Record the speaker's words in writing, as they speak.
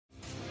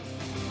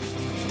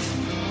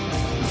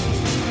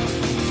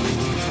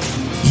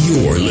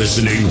You're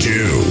listening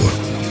to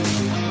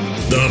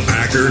the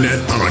Packernet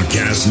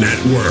Podcast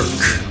Network.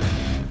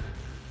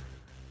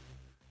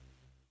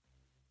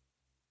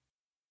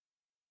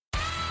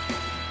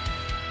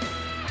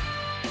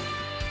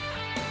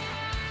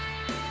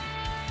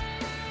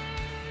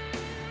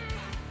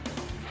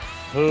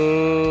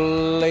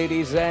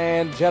 Ladies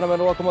and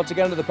gentlemen, welcome once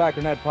again to the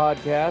Packernet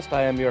Podcast.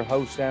 I am your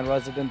host and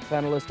resident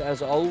panelist,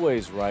 as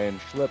always, Ryan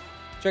Schlip.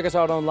 Check us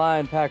out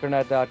online,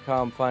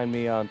 packernet.com. Find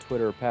me on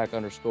Twitter,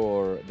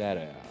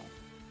 pack_data.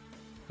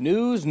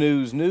 News,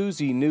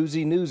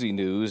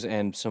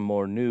 and some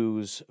more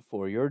news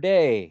for your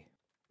day.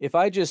 If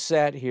I just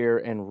sat here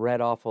and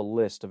read off a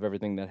list of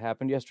everything that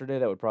happened yesterday,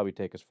 that would probably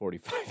take us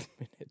 45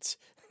 minutes.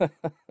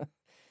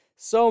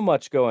 So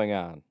much going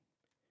on.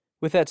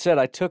 With that said,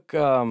 I took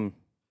a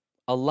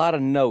lot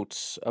of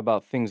notes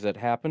about things that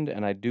happened,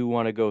 and I do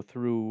want to go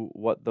through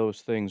what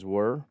those things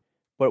were.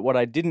 But what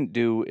I didn't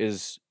do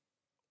is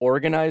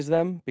organize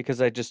them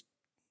because I just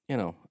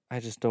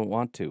don't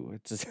want to.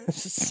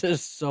 It's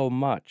just so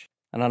much,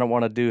 and I don't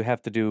want to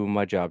have to do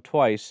my job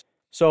twice.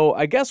 So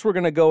I guess we're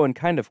going to go in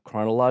kind of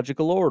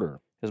chronological order.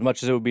 As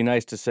much as it would be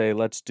nice to say,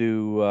 let's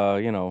do,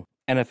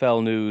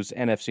 NFL news,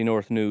 NFC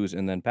North news,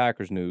 and then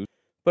Packers news.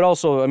 But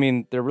also, I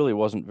mean, there really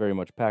wasn't very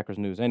much Packers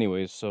news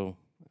anyways, so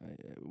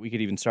we could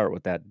even start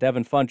with that.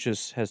 Devin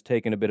Funchess has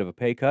taken a bit of a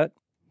pay cut,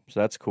 so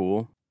that's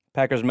cool.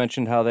 Packers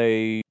mentioned how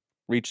they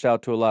reached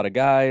out to a lot of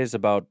guys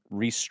about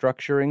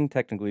restructuring.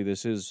 Technically,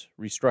 this is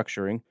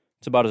restructuring.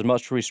 It's about as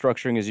much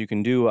restructuring as you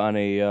can do on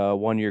a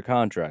one-year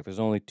contract. There's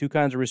only two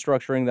kinds of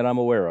restructuring that I'm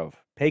aware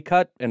of. Pay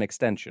cut and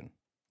extension.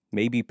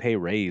 Maybe pay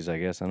raise, I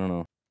guess. I don't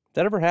know.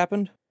 That ever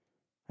happened?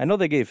 I know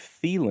they gave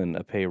Thielen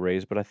a pay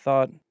raise, but I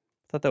thought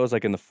that was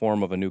like in the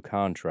form of a new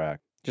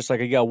contract. Just like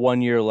he got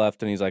 1 year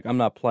left and he's like, I'm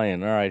not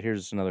playing. All right,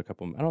 here's another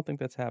couple. I don't think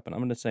that's happened. I'm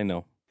going to say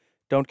no.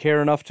 Don't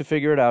care enough to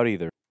figure it out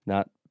either.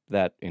 Not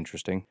that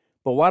interesting.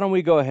 But why don't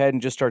we go ahead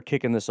and just start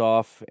kicking this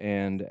off,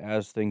 and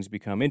as things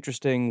become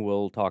interesting,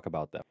 we'll talk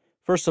about them.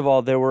 First of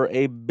all, there were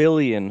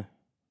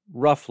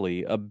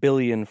roughly a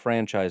billion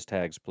franchise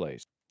tags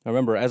placed. Now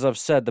remember, as I've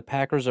said, the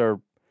Packers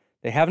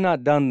they have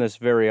not done this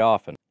very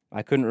often.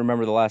 I couldn't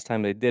remember the last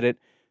time they did it.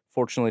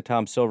 Fortunately,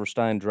 Tom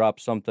Silverstein dropped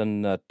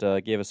something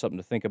that gave us something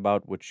to think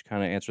about, which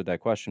kind of answered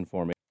that question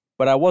for me.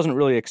 But I wasn't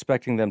really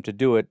expecting them to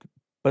do it,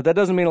 but that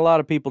doesn't mean a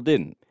lot of people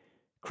didn't.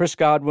 Chris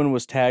Godwin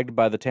was tagged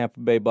by the Tampa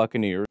Bay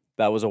Buccaneers.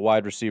 That was a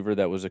wide receiver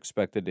that was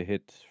expected to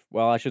hit,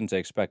 well, I shouldn't say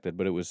expected,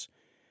 but it was,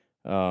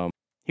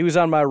 he was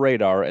on my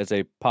radar as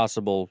a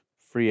possible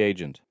free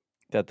agent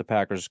that the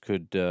Packers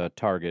could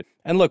target.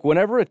 And look,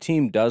 whenever a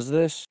team does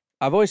this,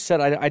 I've always said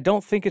I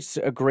don't think it's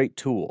a great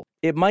tool.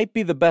 It might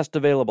be the best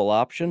available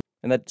option,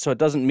 so it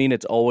doesn't mean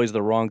it's always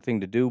the wrong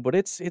thing to do, but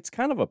it's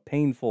kind of a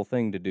painful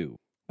thing to do.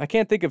 I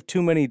can't think of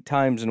too many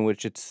times in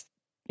which it's,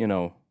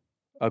 a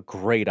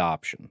great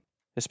option,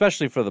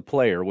 especially for the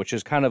player, which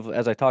is kind of,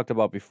 as I talked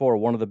about before,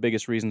 one of the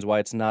biggest reasons why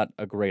it's not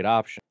a great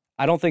option.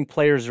 I don't think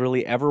players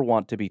really ever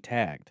want to be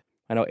tagged.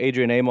 I know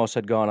Adrian Amos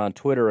had gone on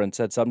Twitter and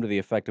said something to the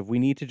effect of, we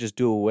need to just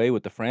do away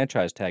with the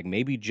franchise tag.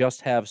 Maybe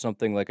just have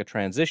something like a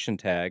transition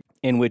tag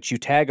in which you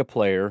tag a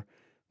player,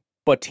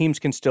 but teams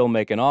can still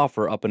make an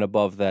offer up and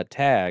above that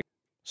tag.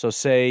 So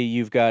say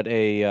you've got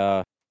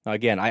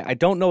again, I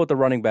don't know what the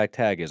running back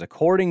tag is.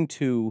 According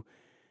to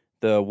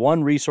the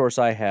one resource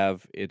I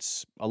have,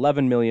 it's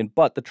 $11 million,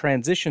 but the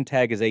transition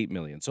tag is $8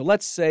 million. So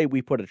let's say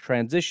we put a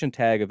transition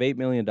tag of $8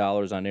 million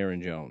on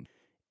Aaron Jones.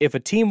 If a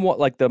team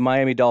like the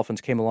Miami Dolphins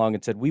came along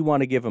and said, we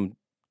want to give him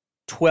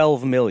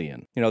 $12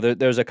 million,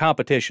 there's a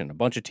competition. A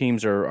bunch of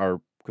teams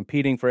are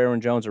competing for Aaron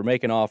Jones or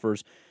making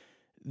offers.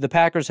 The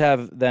Packers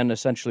have then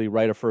essentially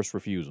right of first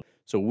refusal.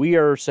 So we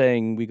are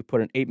saying we could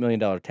put an $8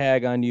 million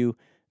tag on you.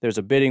 There's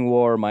a bidding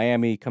war.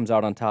 Miami comes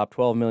out on top,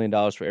 $12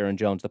 million for Aaron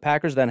Jones. The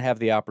Packers then have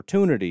the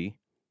opportunity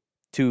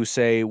to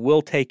say,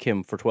 we'll take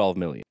him for $12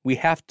 million. We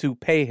have to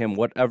pay him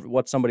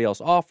what somebody else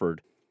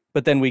offered,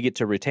 but then we get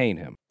to retain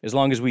him, as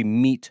long as we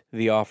meet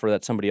the offer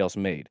that somebody else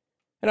made.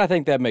 And I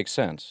think that makes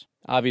sense.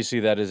 Obviously,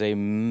 that is a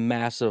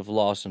massive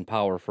loss in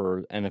power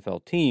for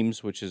NFL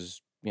teams, which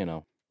is,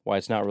 why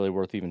it's not really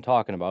worth even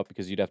talking about,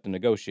 because you'd have to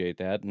negotiate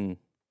that, and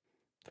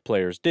the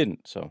players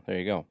didn't. So there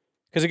you go.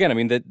 Because again, I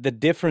mean, the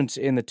difference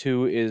in the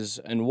two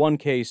is, in one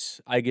case,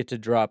 I get to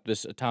drop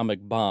this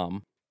atomic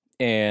bomb,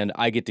 and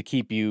I get to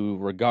keep you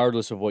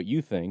regardless of what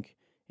you think.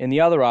 In the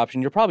other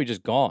option, you're probably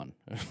just gone,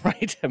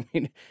 right? I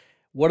mean,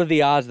 what are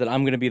the odds that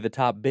I'm going to be the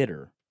top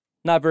bidder?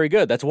 Not very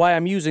good. That's why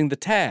I'm using the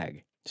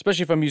tag,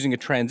 especially if I'm using a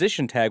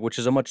transition tag, which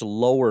is a much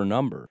lower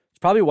number. It's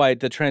probably why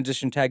the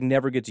transition tag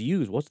never gets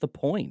used. What's the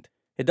point?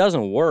 It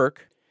doesn't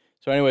work.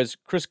 So anyways,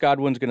 Chris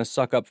Godwin's going to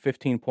suck up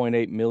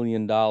 $15.8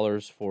 million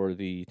for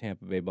the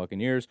Tampa Bay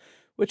Buccaneers,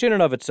 which in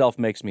and of itself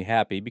makes me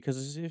happy,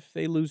 because if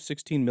they lose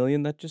 $16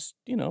 million, that just,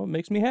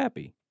 makes me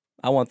happy.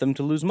 I want them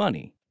to lose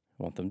money.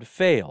 I want them to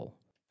fail.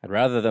 I'd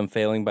rather them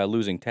failing by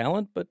losing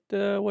talent, but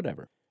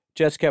whatever.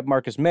 Jets kept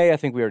Marcus May. I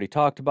think we already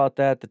talked about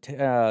that.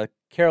 The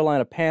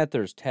Carolina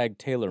Panthers tagged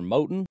Taylor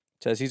Moton.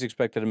 Says he's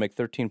expected to make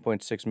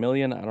 $13.6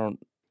 million.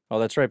 Oh,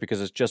 that's right, because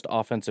it's just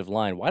offensive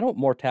line. Why don't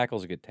more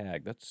tackles get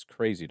tagged? That's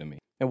crazy to me.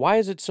 And why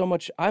is it so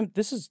much? I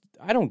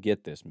don't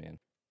get this, man.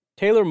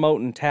 Taylor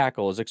Moton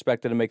tackle is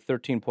expected to make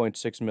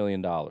 $13.6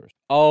 million.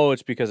 Oh,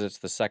 it's because it's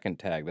the second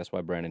tag. That's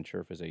why Brandon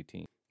Scherf is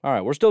 18. All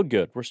right, we're still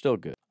good.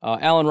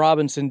 Allen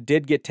Robinson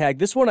did get tagged.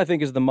 This one I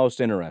think is the most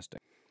interesting.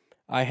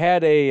 I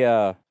had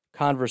a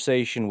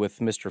conversation with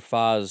Mr.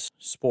 Foz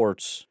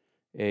Sports,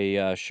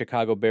 a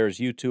Chicago Bears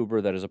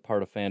YouTuber that is a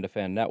part of Fan to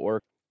Fan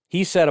Network.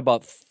 He said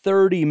about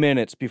 30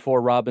 minutes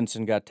before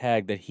Robinson got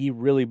tagged that he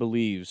really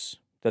believes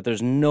that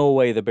there's no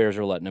way the Bears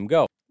are letting him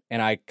go.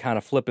 And I kind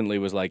of flippantly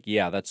was like,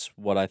 yeah, that's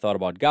what I thought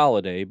about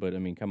Golladay, but I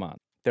mean, come on.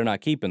 They're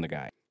not keeping the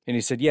guy. And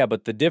he said, yeah,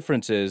 but the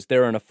difference is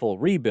they're in a full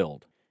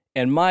rebuild.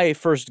 And my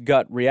first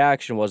gut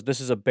reaction was, this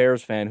is a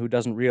Bears fan who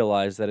doesn't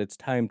realize that it's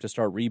time to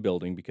start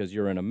rebuilding because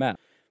you're in a mess.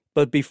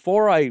 But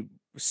before I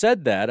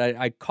said that,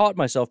 I caught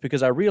myself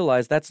because I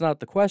realized that's not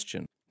the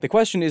question. The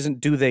question isn't,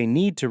 do they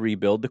need to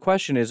rebuild? The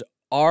question is,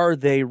 are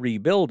they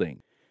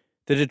rebuilding?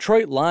 The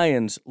Detroit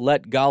Lions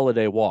let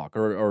Golladay walk,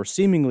 or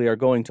seemingly are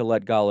going to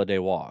let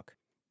Golladay walk.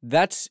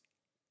 That's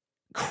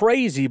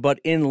crazy, but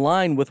in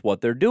line with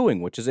what they're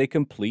doing, which is a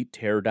complete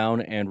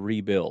teardown and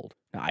rebuild.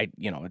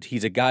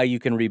 He's a guy you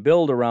can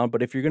rebuild around,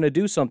 but if you're going to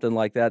do something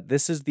like that,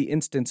 this is the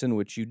instance in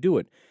which you do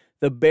it.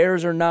 The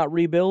Bears are not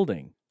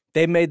rebuilding.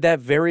 They made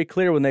that very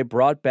clear when they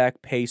brought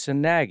back Pace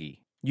and Nagy.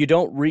 You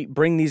don't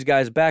bring these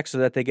guys back so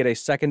that they get a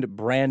second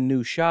brand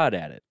new shot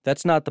at it.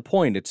 That's not the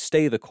point. It's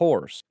stay the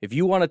course. If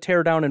you want to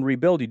tear down and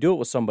rebuild, you do it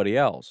with somebody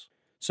else.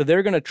 So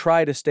they're going to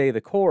try to stay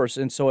the course,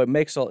 and so it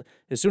makes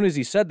as soon as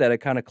he said that, it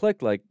kind of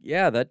clicked. Like,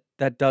 yeah,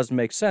 that does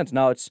make sense.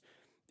 Now it's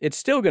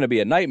still going to be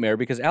a nightmare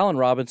because Allen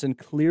Robinson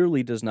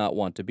clearly does not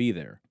want to be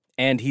there,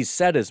 and he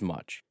said as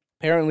much.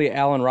 Apparently,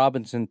 Allen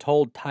Robinson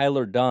told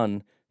Tyler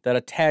Dunne that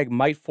a tag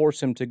might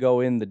force him to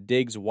go in the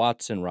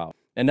Diggs-Watson route.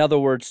 In other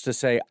words, to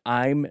say,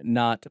 I'm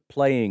not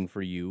playing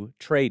for you,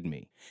 trade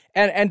me.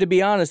 And to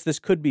be honest, this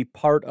could be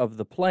part of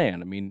the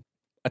plan. I mean,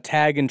 a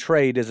tag and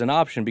trade is an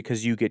option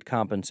because you get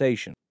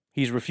compensation.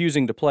 He's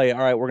refusing to play. All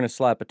right, we're going to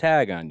slap a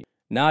tag on you.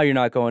 Now you're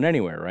not going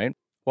anywhere, right?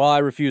 Well, I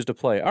refuse to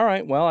play. All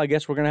right, well, I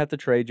guess we're going to have to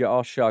trade you.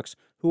 Oh, shucks.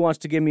 Who wants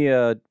to give me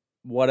a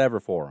whatever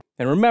for him?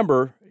 And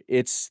remember,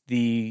 it's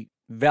the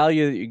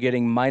value that you're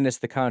getting minus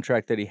the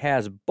contract that he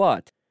has,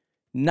 but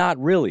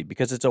not really,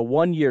 because it's a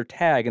one-year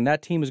tag, and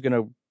that team is going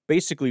to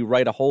basically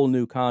write a whole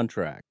new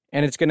contract.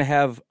 And it's going to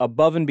have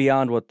above and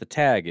beyond what the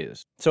tag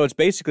is. So it's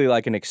basically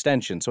like an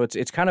extension. So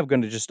it's kind of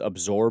going to just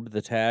absorb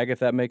the tag, if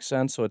that makes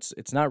sense. So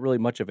it's not really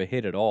much of a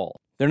hit at all.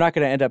 They're not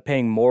going to end up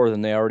paying more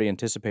than they already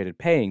anticipated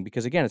paying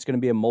because, again, it's going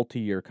to be a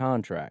multi-year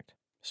contract.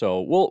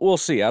 So we'll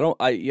see.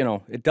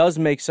 It does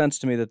make sense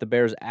to me that the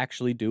Bears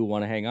actually do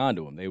want to hang on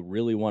to him. They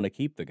really want to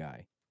keep the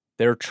guy.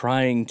 They're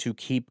trying to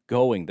keep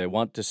going. They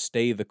want to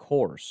stay the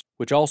course,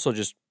 which also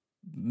just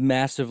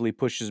massively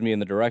pushes me in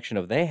the direction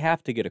of they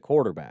have to get a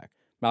quarterback.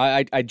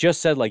 Now, I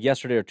just said like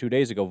yesterday or 2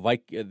 days ago,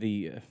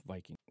 the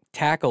Viking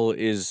tackle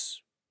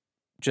is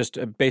just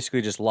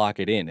basically just lock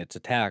it in. It's a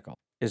tackle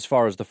as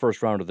far as the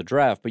first round of the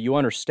draft. But you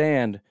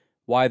understand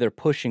why they're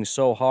pushing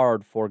so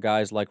hard for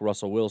guys like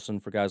Russell Wilson,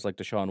 for guys like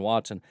Deshaun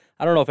Watson.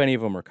 I don't know if any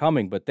of them are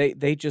coming, but they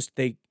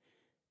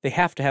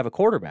have to have a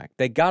quarterback.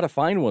 They got to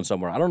find one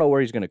somewhere. I don't know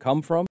where he's going to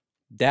come from.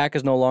 Dak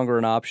is no longer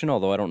an option,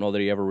 although I don't know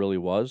that he ever really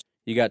was.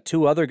 You got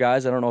two other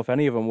guys. I don't know if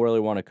any of them really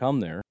want to come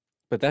there,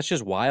 but that's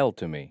just wild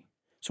to me.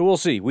 So we'll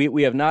see.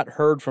 We have not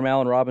heard from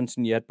Allen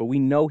Robinson yet, but we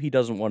know he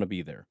doesn't want to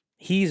be there.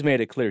 He's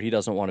made it clear he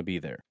doesn't want to be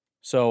there.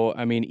 So,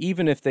 I mean,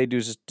 even if they do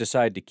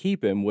decide to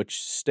keep him,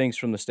 which stinks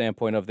from the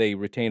standpoint of they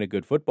retain a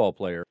good football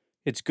player,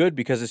 it's good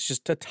because it's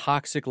just a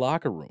toxic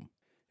locker room.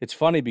 It's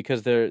funny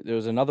because there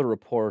was another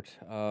report.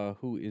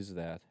 Who is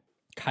that?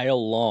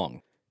 Kyle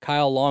Long.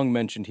 Kyle Long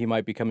mentioned he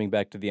might be coming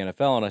back to the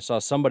NFL, and I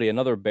saw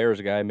another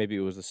Bears guy, maybe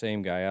it was the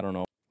same guy, I don't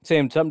know,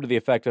 saying something to the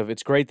effect of,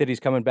 it's great that he's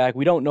coming back.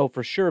 We don't know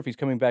for sure if he's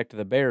coming back to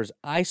the Bears.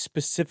 I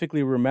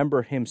specifically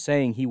remember him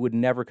saying he would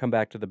never come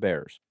back to the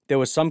Bears. There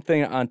was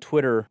something on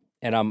Twitter,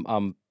 and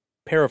I'm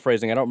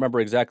paraphrasing, I don't remember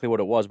exactly what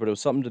it was, but it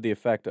was something to the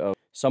effect of,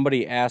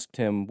 somebody asked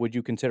him, would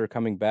you consider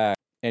coming back?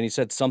 And he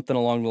said something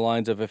along the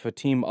lines of, if a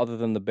team other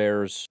than the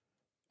Bears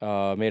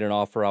made an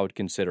offer, I would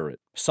consider it.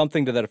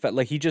 Something to that effect.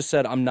 Like he just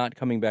said, I'm not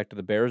coming back to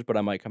the Bears, but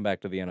I might come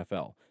back to the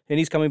NFL. And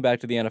he's coming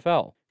back to the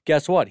NFL.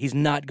 Guess what? He's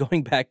not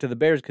going back to the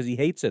Bears because he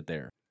hates it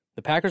there.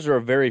 The Packers are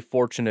a very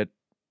fortunate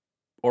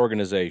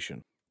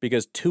organization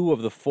because two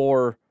of the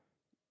four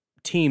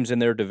teams in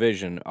their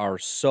division are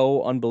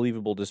so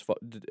unbelievably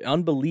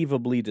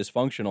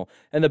dysfunctional.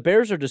 And the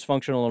Bears are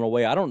dysfunctional in a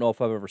way I don't know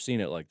if I've ever seen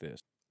it like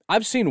this.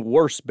 I've seen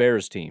worse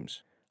Bears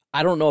teams.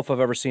 I don't know if I've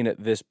ever seen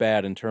it this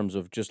bad in terms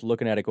of just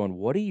looking at it going,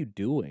 what are you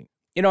doing?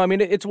 You know, I mean,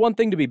 it's one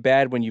thing to be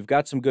bad when you've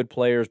got some good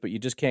players, but you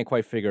just can't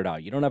quite figure it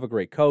out. You don't have a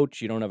great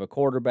coach. You don't have a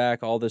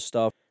quarterback, all this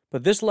stuff.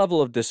 But this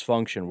level of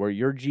dysfunction where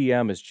your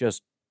GM is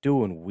just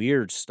doing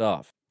weird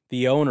stuff.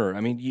 The owner, I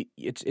mean,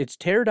 it's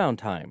teardown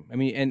time. I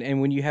mean, and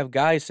when you have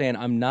guys saying,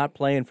 I'm not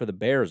playing for the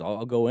Bears,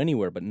 I'll go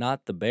anywhere, but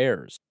not the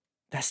Bears.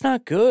 That's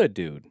not good,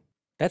 dude.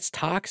 That's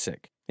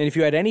toxic. And if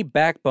you had any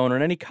backbone or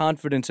any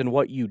confidence in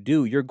what you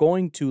do, you're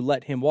going to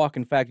let him walk.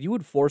 In fact, you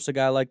would force a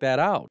guy like that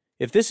out.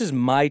 If this is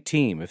my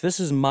team, if this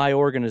is my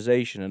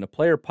organization, and a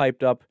player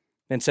piped up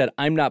and said,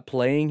 I'm not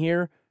playing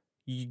here,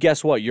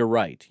 guess what? You're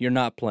right. You're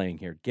not playing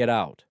here. Get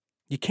out.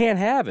 You can't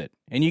have it.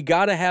 And you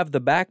got to have the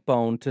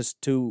backbone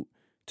to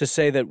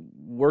say that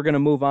we're going to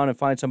move on and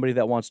find somebody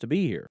that wants to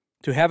be here.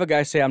 To have a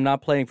guy say, I'm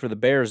not playing for the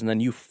Bears, and then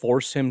you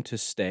force him to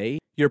stay,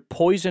 you're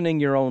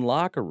poisoning your own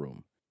locker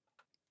room.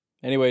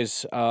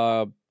 Anyways,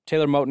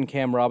 Taylor Moton,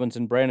 Cam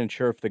Robinson, Brandon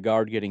Scherff, the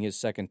guard, getting his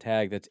second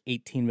tag. That's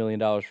 $18 million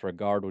for a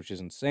guard, which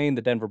is insane.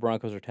 The Denver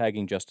Broncos are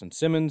tagging Justin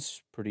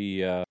Simmons.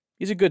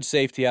 He's a good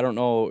safety. I don't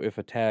know if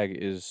a tag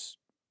is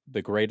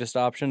the greatest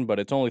option, but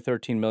it's only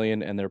 $13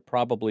 million, and they're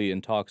probably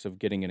in talks of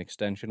getting an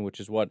extension, which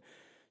is what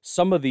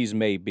some of these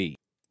may be.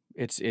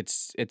 It's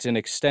an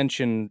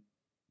extension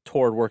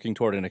working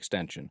toward an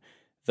extension.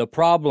 The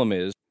problem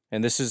is,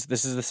 and this is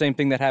the same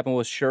thing that happened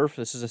with Scherff,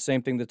 this is the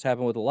same thing that's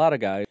happened with a lot of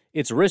guys,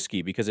 it's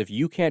risky because if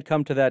you can't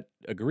come to that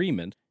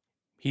agreement,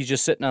 he's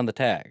just sitting on the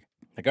tag.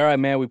 Like, all right,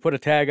 man, we put a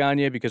tag on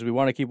you because we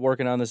want to keep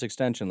working on this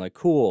extension. Like,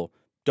 cool,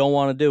 don't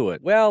want to do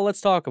it. Well, let's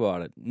talk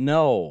about it.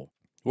 No.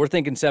 We're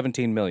thinking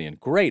 $17 million.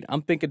 Great,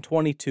 I'm thinking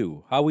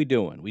 22. How we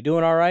doing? We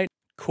doing all right?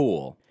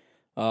 Cool.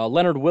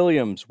 Leonard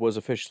Williams was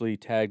officially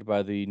tagged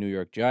by the New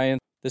York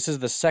Giants. This is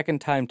the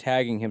second time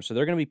tagging him, so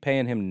they're going to be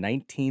paying him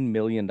 $19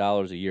 million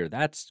a year.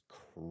 That's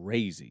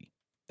crazy.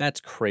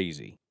 That's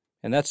crazy.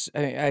 And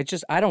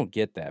I don't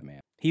get that, man.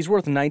 He's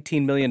worth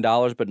 $19 million,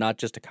 but not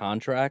just a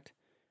contract.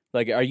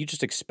 Like, are you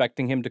just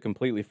expecting him to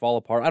completely fall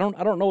apart? I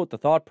don't know what the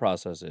thought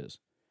process is.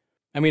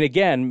 I mean,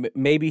 again,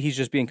 maybe he's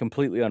just being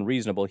completely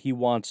unreasonable. He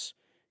wants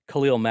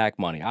Khalil Mack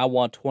money. I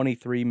want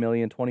 $23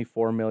 million,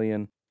 $24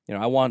 million.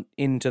 I want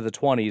into the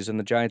 20s, and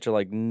the Giants are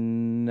like,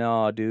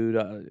 no,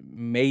 dude,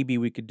 maybe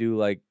we could do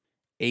like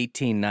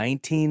 18,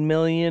 19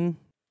 million,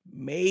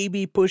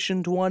 maybe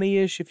pushing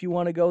 20-ish if you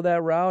want to go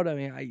that route. I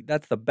mean,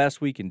 that's the best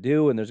we can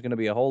do, and there's going to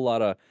be a whole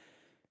lot of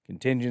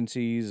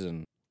contingencies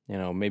and,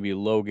 maybe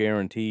low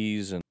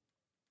guarantees and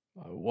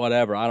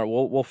whatever.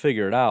 We'll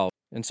figure it out.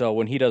 And so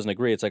when he doesn't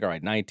agree, it's like, all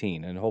right,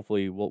 19, and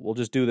hopefully we'll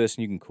just do this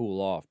and you can cool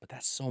off. But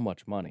that's so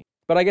much money.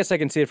 But I guess I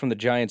can see it from the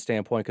Giants'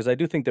 standpoint because I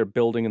do think they're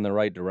building in the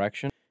right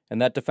direction.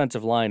 And that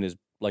defensive line is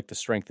like the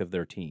strength of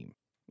their team.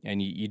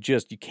 And you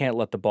can't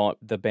let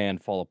the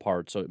band fall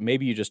apart. So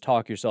maybe you just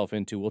talk yourself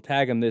into, we'll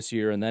tag him this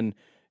year, and then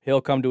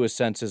he'll come to his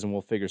senses and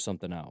we'll figure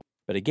something out.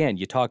 But again,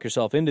 you talk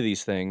yourself into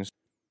these things,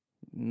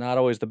 not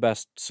always the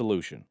best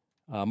solution.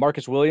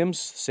 Marcus Williams,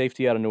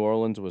 safety out of New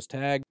Orleans, was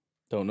tagged.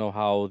 Don't know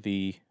how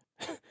the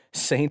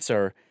Saints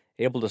are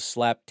able to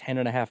slap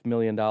 $10.5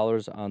 million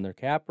on their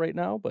cap right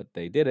now, but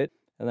they did it.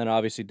 And then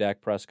obviously Dak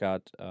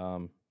Prescott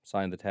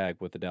signed the tag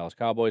with the Dallas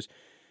Cowboys.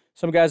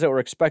 Some guys that were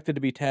expected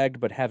to be tagged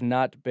but have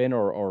not been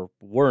or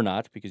were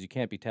not because you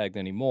can't be tagged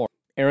anymore.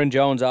 Aaron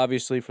Jones,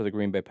 obviously, for the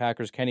Green Bay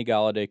Packers. Kenny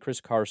Golladay, Chris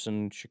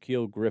Carson,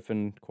 Shaquille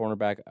Griffin,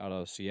 cornerback out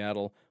of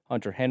Seattle.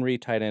 Hunter Henry,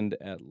 tight end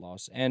at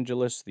Los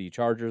Angeles. The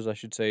Chargers, I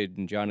should say.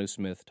 And Jonnu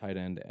Smith, tight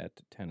end at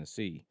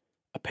Tennessee.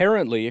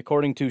 Apparently,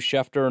 according to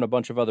Schefter and a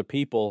bunch of other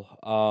people,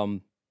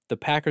 the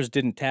Packers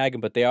didn't tag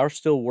him, but they are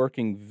still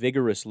working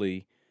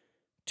vigorously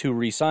to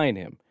re-sign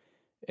him.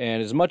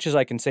 And as much as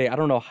I can say, I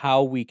don't know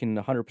how we can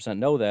 100%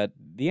 know that,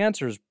 the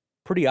answer is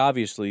pretty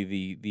obviously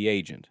the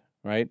agent,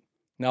 right?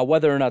 Now,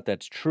 whether or not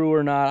that's true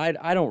or not,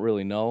 I don't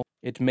really know.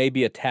 It may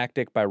be a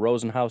tactic by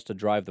Rosenhaus to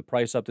drive the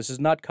price up. This is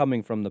not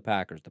coming from the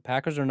Packers. The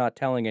Packers are not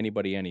telling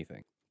anybody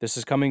anything. This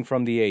is coming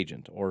from the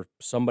agent or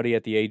somebody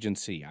at the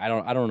agency. I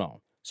don't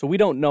know. So we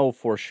don't know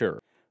for sure.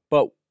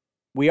 But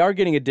we are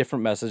getting a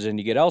different message than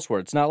you get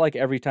elsewhere. It's not like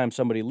every time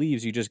somebody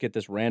leaves, you just get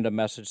this random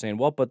message saying,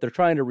 well, but they're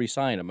trying to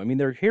re-sign him. I mean,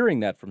 they're hearing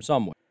that from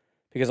someone.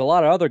 Because a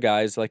lot of other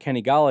guys, like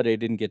Kenny Golladay,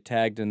 didn't get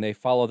tagged, and they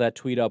follow that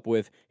tweet up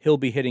with, he'll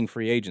be hitting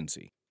free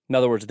agency. In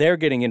other words, they're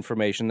getting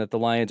information that the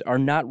Lions are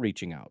not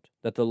reaching out,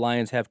 that the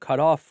Lions have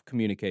cut off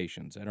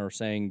communications and are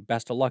saying,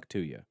 best of luck to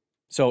you.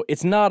 So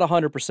it's not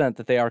 100%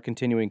 that they are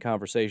continuing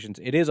conversations.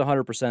 It is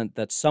 100%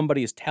 that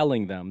somebody is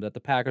telling them that the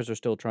Packers are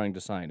still trying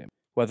to sign him.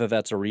 Whether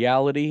that's a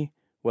reality,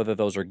 whether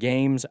those are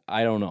games,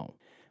 I don't know.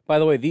 By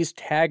the way, these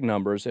tag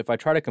numbers, if I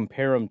try to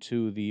compare them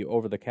to the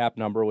over-the-cap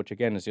number, which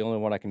again is the only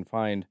one I can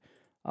find,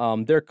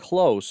 they're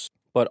close,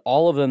 but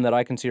all of them that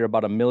I can see are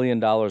about $1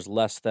 million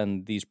less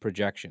than these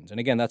projections. And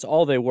again, that's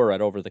all they were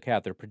at over the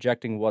cap. They're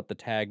projecting what the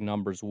tag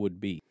numbers would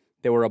be.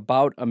 They were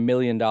about $1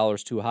 million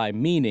too high,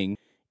 meaning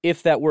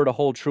if that were to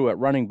hold true at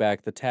running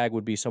back, the tag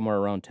would be somewhere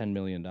around $10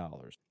 million.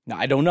 Now,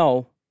 I don't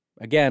know.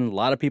 Again, a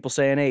lot of people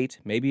saying 8.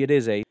 Maybe it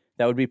is 8.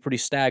 That would be pretty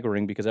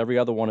staggering because every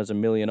other one is $1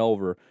 million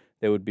over.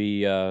 They would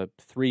be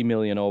 $3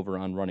 million over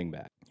on running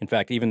back. In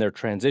fact, even their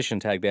transition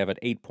tag, they have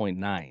at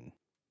 8.9.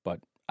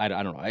 But I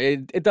don't know.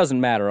 It doesn't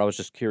matter. I was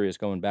just curious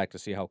going back to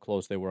see how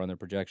close they were on their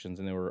projections,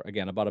 and they were,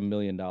 again, about $1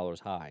 million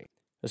high.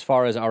 As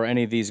far as are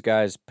any of these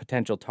guys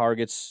potential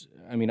targets,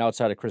 I mean,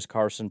 outside of Chris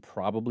Carson,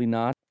 probably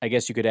not. I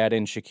guess you could add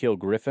in Shaquille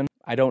Griffin.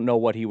 I don't know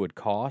what he would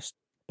cost,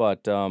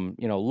 but,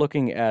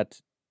 looking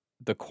at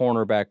the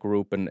cornerback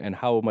group and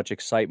how much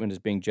excitement is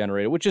being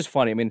generated, which is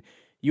funny. I mean,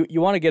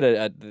 you want to get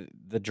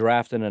the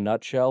draft in a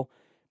nutshell,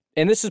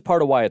 and this is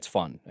part of why it's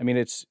fun. I mean,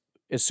 it's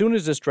as soon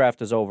as this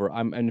draft is over,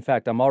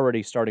 I'm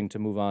already starting to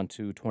move on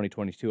to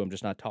 2022. I'm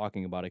just not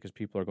talking about it because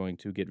people are going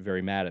to get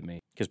very mad at me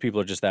because people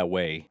are just that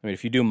way. I mean,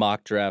 if you do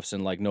mock drafts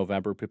in like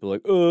November, people are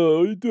like,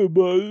 oh,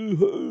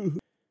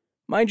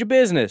 mind your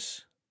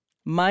business.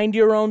 Mind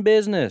your own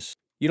business.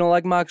 You don't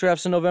like mock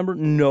drafts in November?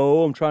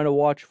 No, I'm trying to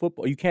watch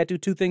football. You can't do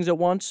two things at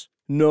once?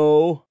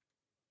 No.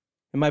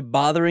 Am I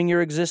bothering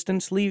your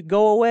existence?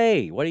 Go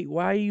away.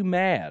 Why are you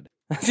mad?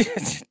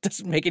 It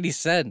doesn't make any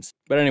sense.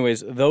 But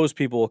anyways, those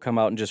people will come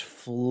out and just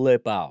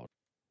flip out.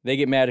 They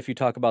get mad if you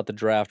talk about the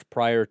draft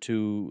prior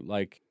to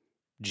like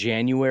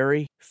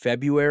January,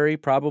 February,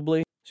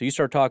 probably. So you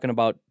start talking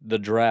about the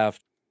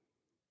draft,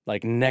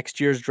 like next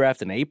year's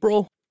draft in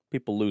April,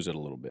 people lose it a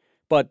little bit.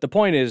 But the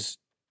point is,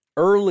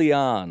 early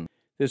on,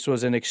 this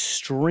was an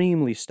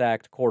extremely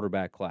stacked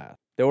quarterback class.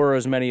 There were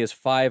as many as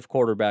 5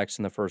 quarterbacks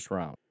in the first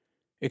round.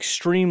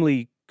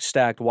 Extremely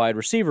stacked wide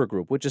receiver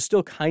group, which is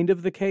still kind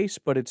of the case,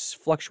 but it's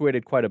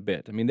fluctuated quite a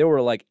bit. I mean, there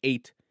were like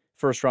 8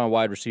 first-round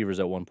wide receivers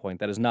at one point.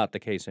 That is not the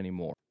case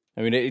anymore.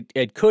 I mean,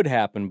 it could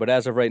happen, but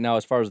as of right now,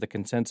 as far as the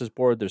consensus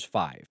board, there's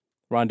 5.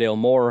 Rondale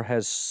Moore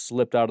has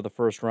slipped out of the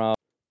first round.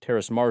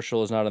 Terrace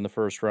Marshall is not in the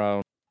first round.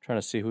 I'm trying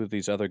to see who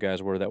these other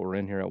guys were that were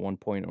in here at one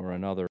point or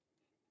another.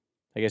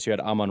 I guess you had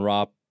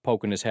Amon-Ra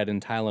poking his head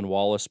in. Tylan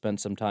Wallace spent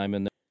some time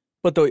in there.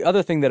 But the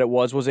other thing that it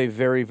was a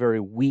very, very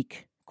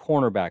weak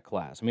cornerback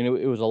class. I mean,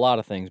 it was a lot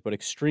of things, but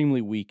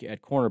extremely weak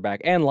at cornerback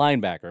and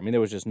linebacker. I mean,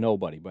 there was just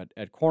nobody. But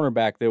at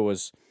cornerback, there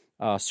was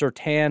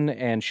Surtain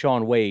and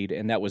Shaun Wade,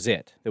 and that was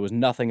it. There was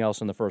nothing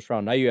else in the first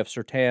round. Now you have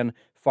Surtain,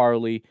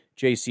 Farley,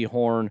 J.C.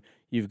 Horn.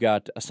 You've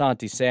got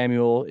Asante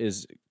Samuel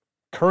is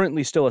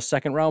currently still a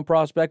second-round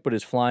prospect, but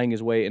is flying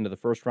his way into the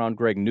first round.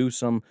 Greg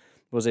Newsome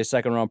was a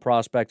second-round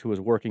prospect who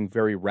was working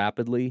very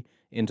rapidly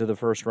into the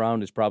first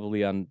round, is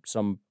probably on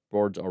some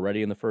boards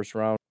already in the first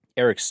round.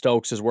 Eric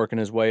Stokes is working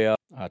his way up.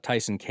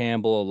 Tyson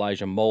Campbell,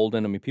 Elijah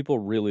Molden. I mean, people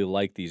really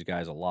like these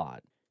guys a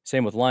lot.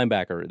 Same with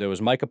linebacker. There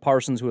was Micah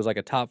Parsons, who was like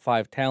a top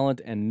 5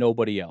 talent, and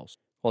nobody else.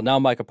 Well, now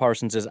Micah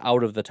Parsons is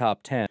out of the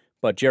top 10,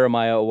 but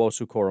Jeremiah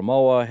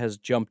Owusu-Koramoah has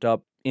jumped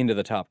up into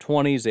the top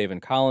 20.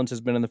 Zaven Collins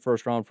has been in the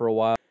first round for a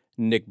while.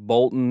 Nick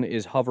Bolton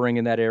is hovering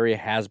in that area,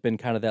 has been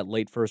kind of that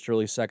late first,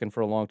 early second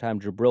for a long time.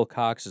 Jabril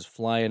Cox is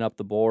flying up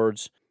the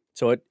boards.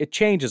 So it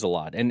changes a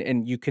lot,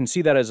 and you can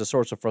see that as a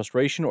source of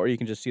frustration, or you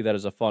can just see that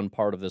as a fun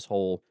part of this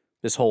whole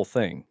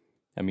thing.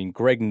 I mean,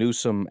 Greg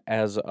Newsome,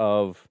 as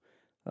of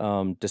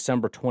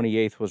December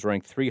 28th, was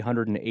ranked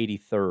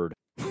 383rd.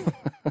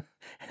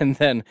 And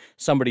then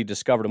somebody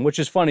discovered him, which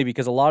is funny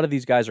because a lot of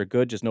these guys are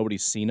good, just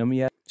nobody's seen them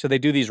yet. So they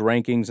do these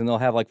rankings, and they'll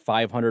have like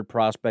 500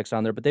 prospects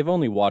on there, but they've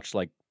only watched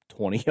like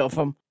 20 of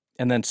them.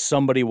 And then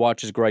somebody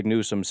watches Greg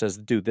Newsome, says,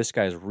 dude, this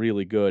guy's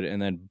really good,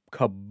 and then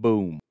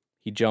kaboom.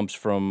 He jumps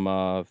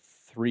from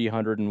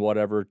 300 and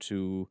whatever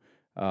to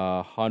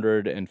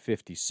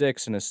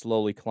 156 and has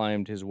slowly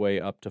climbed his way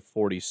up to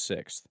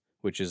 46th,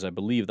 which is, I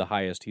believe, the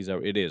highest he's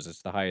ever.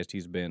 It's the highest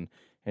he's been,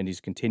 and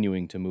he's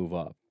continuing to move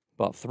up.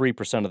 About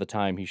 3% of the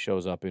time he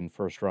shows up in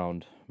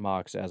first-round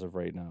mocks as of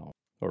right now,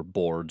 or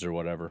boards or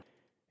whatever.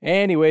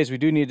 Anyways, we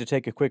do need to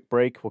take a quick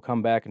break. We'll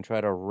come back and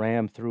try to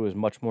ram through as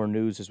much more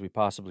news as we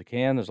possibly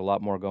can. There's a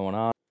lot more going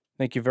on.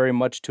 Thank you very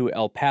much to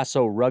El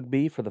Paso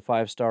Rugby for the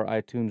 5-star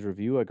iTunes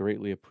review. I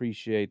greatly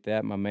appreciate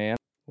that, my man,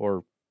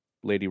 or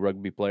lady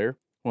rugby player.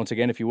 Once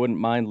again, if you wouldn't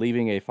mind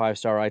leaving a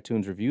 5-star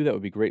iTunes review, that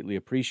would be greatly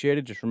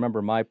appreciated. Just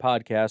remember, my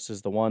podcast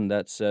is the one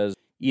that says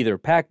either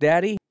Pack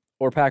Daddy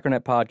or Packernet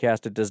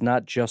Podcast. It does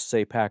not just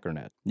say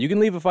Packernet. You can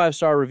leave a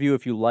 5-star review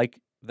if you like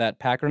that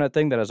Packernet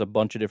thing that has a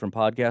bunch of different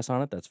podcasts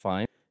on it. That's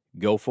fine.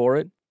 Go for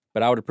it.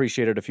 But I would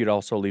appreciate it if you'd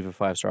also leave a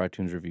 5-star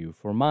iTunes review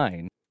for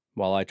mine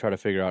while I try to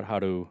figure out how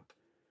to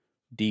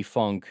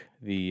defunk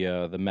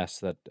the mess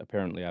that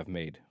apparently I've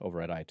made over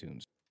at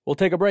iTunes. We'll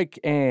take a break,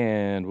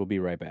 and we'll be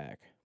right back.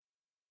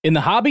 In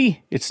the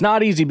hobby, it's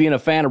not easy being a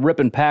fan of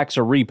ripping packs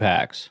or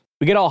repacks.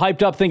 We get all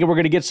hyped up thinking we're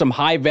going to get some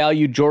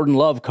high-value Jordan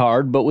Love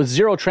card, but with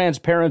zero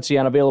transparency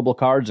on available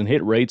cards and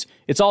hit rates,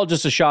 it's all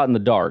just a shot in the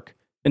dark.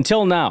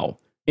 Until now,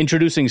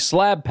 introducing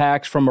slab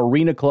packs from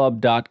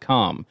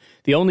arenaclub.com,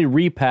 the only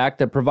repack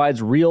that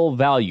provides real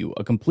value,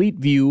 a complete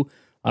view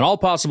on all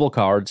possible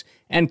cards,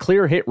 and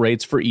clear hit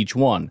rates for each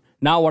one.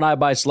 Now when I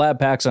buy slab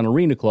packs on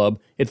Arena Club,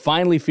 it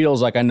finally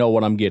feels like I know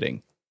what I'm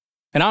getting.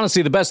 And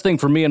honestly, the best thing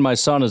for me and my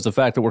son is the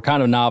fact that we're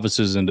kind of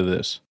novices into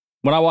this.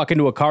 When I walk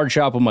into a card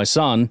shop with my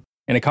son,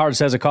 and a card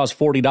says it costs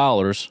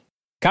 $40,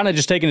 kind of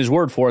just taking his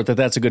word for it that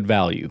that's a good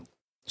value.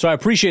 So I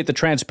appreciate the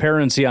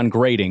transparency on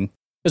grading,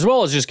 as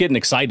well as just getting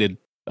excited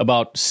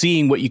about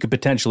seeing what you could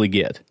potentially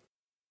get.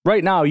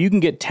 Right now, you can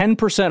get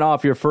 10%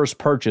 off your first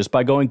purchase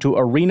by going to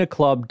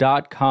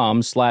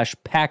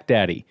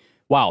arenaclub.com/packdaddy.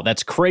 Wow,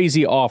 that's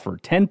crazy offer.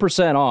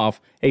 10%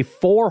 off a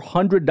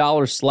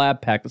 $400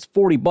 slab pack. That's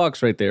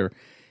 $40 right there.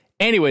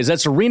 Anyways,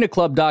 that's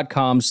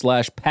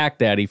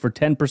arenaclub.com/packdaddy for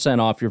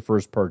 10% off your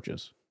first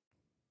purchase.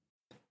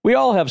 We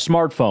all have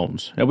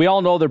smartphones, and we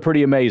all know they're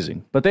pretty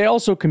amazing, but they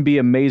also can be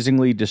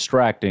amazingly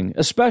distracting,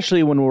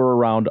 especially when we're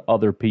around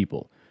other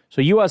people. So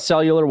US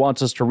Cellular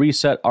wants us to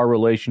reset our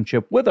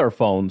relationship with our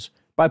phones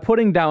by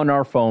putting down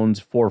our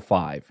phones for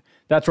 $5.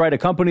 That's right, a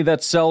company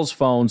that sells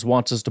phones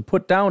wants us to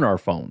put down our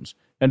phones.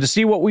 And to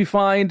see what we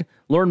find,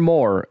 learn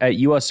more at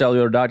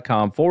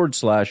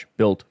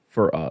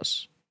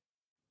uscellular.com/built-for-us.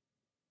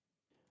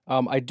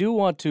 I do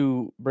want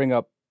to bring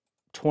up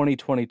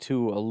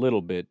 2022 a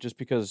little bit, just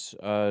because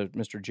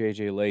Mr.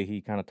 J.J. Leahy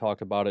kind of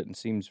talked about it and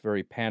seems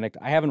very panicked.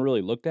 I haven't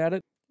really looked at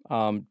it.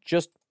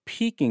 Just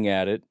peeking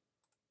at it,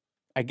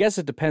 I guess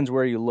it depends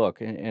where you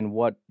look and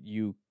what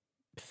you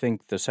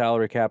think the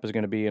salary cap is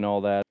going to be and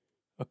all that.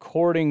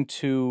 According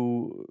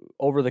to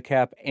Over the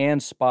Cap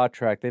and Spot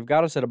Track, they've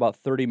got us at about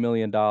 $30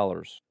 million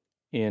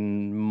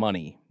in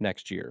money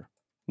next year.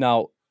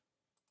 Now,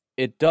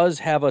 it does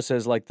have us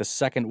as like the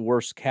second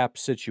worst cap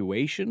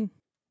situation,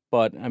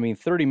 but I mean,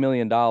 $30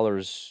 million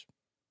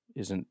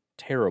isn't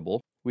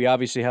terrible. We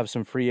obviously have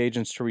some free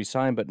agents to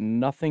re-sign, but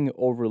nothing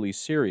overly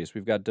serious.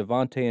 We've got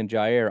Davante and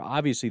Jair.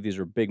 Obviously, these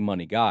are big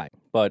money guys,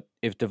 but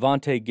if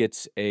Davante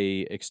gets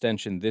a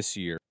extension this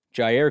year,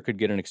 Jair could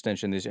get an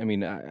extension this year. I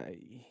mean,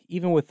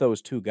 even with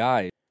those two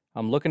guys,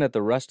 I'm looking at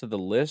the rest of the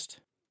list.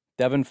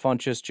 Devin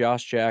Funchess,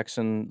 Josh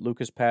Jackson,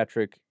 Lucas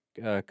Patrick,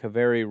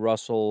 Kaveri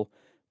Russell,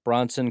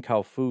 Bronson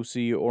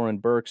Kaufusi, Oren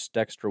Burks,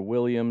 Dexter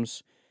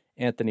Williams,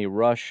 Anthony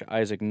Rush,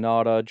 Isaac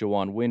Nauta,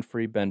 Juwan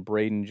Winfrey, Ben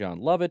Braden, John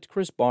Lovett,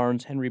 Chris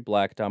Barnes, Henry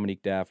Black,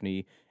 Dominique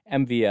Daphne,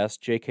 MVS,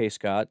 J.K.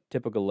 Scott,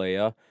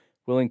 Tipigalea,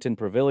 Willington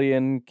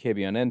Pavilion,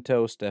 Kebion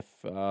Ento,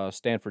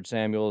 Stanford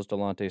Samuels,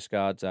 Delonte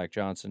Scott, Zach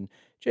Johnson,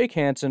 Jake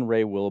Hansen,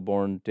 Ray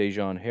Wilborn,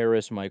 Dejon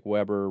Harris, Mike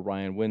Weber,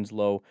 Ryan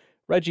Winslow,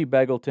 Reggie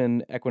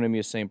Begelton,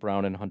 Equanimous St.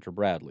 Brown, and Hunter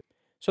Bradley.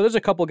 So there's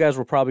a couple guys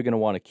we're probably going to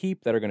want to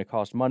keep that are going to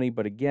cost money,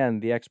 but again,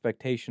 the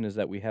expectation is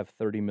that we have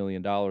 $30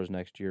 million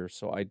next year,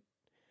 so I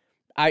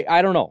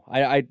don't know.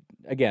 I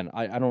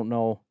don't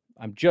know.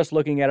 I'm just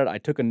looking at it. I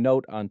took a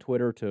note on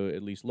Twitter to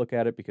at least look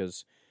at it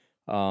because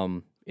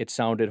it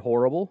sounded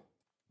horrible.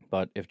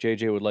 But if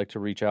JJ would like to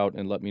reach out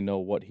and let me know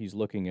what he's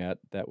looking at,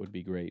 that would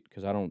be great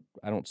because I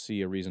don't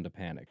see a reason to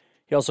panic.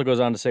 He also goes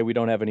on to say we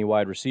don't have any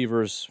wide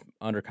receivers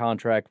under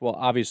contract. Well,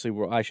 obviously,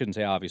 I shouldn't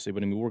say obviously,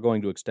 but I mean, we're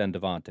going to extend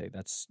Davante.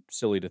 That's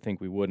silly to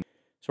think we wouldn't.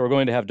 So we're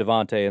going to have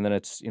Davante, and then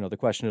it's, the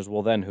question is,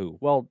 well, then who?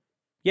 Well,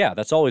 yeah,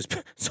 it's always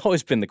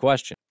been the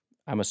question.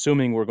 I'm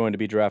assuming we're going to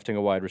be drafting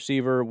a wide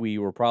receiver. We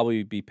will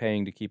probably be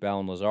paying to keep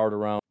Allen Lazard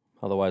around.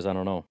 Otherwise, I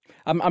don't know.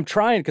 I'm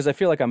trying because I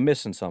feel like I'm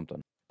missing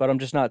something, but I'm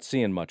just not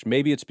seeing much.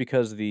 Maybe it's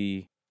because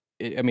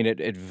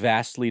it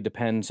vastly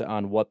depends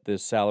on what the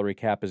salary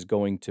cap is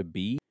going to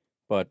be.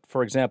 But,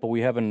 for example,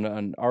 we have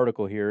an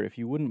article here. If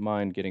you wouldn't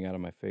mind getting out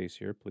of my face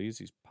here, please,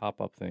 these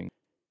pop-up things.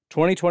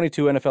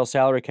 2022 NFL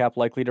salary cap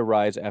likely to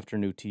rise after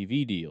new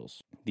TV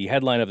deals. The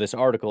headline of this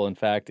article, in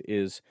fact,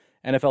 is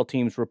NFL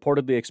teams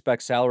reportedly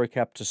expect salary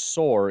cap to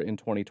soar in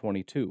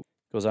 2022.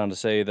 Goes on to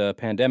say the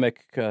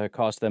pandemic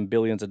cost them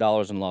billions of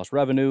dollars in lost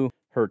revenue,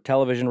 hurt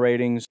television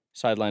ratings,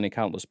 sidelining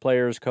countless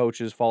players,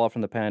 coaches, fallout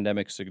from the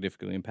pandemic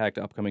significantly impact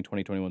the upcoming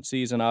 2021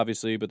 season,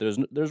 obviously, but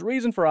there's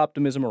reason for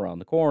optimism around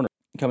the corner.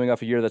 Coming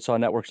off a year that saw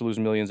networks lose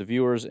millions of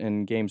viewers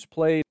in games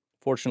played,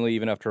 fortunately,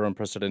 even after an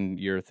unprecedented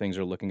year, things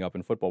are looking up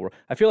in football.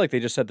 I feel like they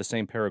just said the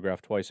same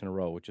paragraph twice in a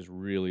row, which is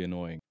really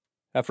annoying.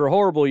 After a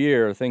horrible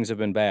year, things have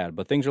been bad,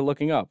 but things are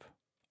looking up.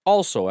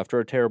 Also,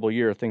 after a terrible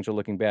year, things are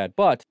looking bad,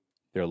 but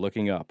they're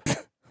looking up.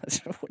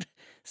 This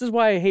is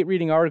why I hate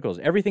reading articles.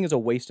 Everything is a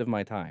waste of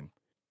my time.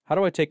 How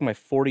do I take my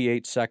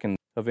 48 seconds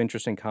of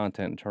interesting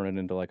content and turn it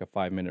into like a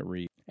 5-minute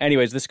read?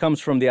 Anyways, this comes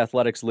from The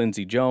Athletic's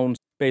Lindsey Jones.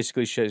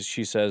 Basically,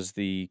 she says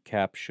the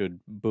cap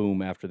should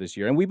boom after this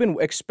year. And we've been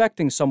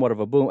expecting somewhat of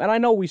a boom. And I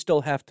know we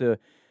still have to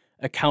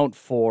account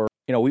for,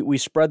 we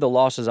spread the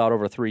losses out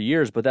over 3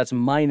 years, but that's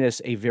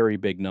minus a very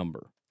big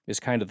number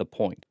is kind of the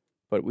point.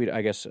 But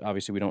I guess,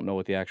 obviously, we don't know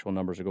what the actual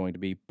numbers are going to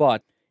be.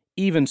 But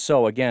even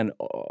so, again,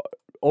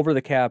 Over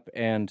the Cap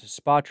and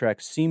Spot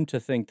Track seem to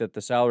think that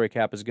the salary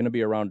cap is going to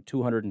be around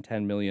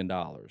 $210 million.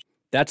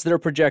 That's their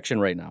projection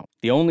right now.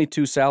 The only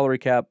two salary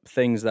cap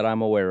things that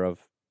I'm aware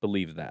of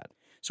believe that.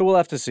 So we'll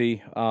have to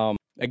see.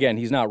 Again,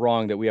 he's not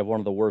wrong that we have one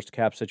of the worst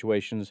cap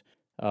situations.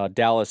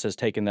 Dallas has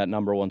taken that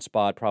number one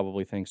spot,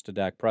 probably thanks to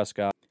Dak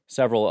Prescott.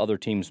 Several other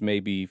teams may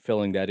be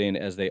filling that in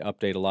as they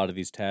update a lot of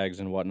these tags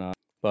and whatnot.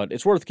 But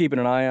it's worth keeping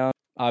an eye on.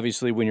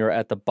 Obviously, when you're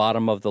at the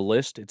bottom of the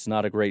list, it's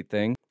not a great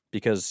thing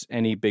because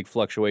any big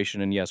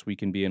fluctuation, and yes, we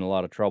can be in a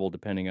lot of trouble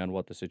depending on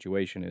what the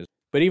situation is.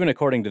 But even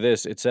according to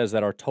this, it says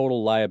that our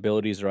total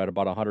liabilities are at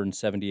about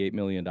 $178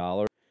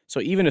 million.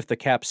 So even if the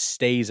cap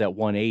stays at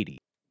 180,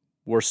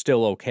 we're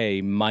still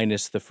okay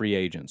minus the free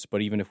agents.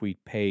 But even if we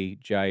pay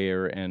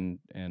Jair and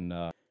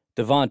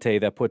Davante,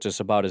 that puts us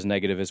about as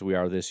negative as we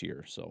are this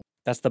year. So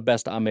that's the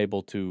best I'm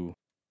able to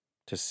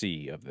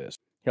see of this.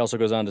 He also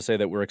goes on to say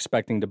that we're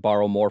expecting to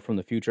borrow more from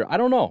the future. I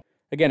don't know.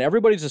 Again,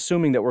 everybody's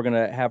assuming that we're going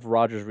to have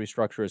Rodgers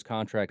restructure his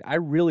contract. I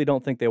really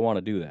don't think they want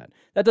to do that.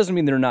 That doesn't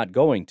mean they're not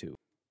going to.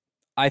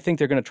 I think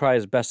they're going to try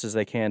as best as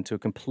they can to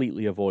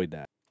completely avoid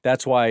that.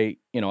 That's why,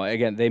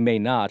 again, they may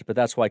not, but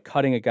that's why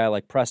cutting a guy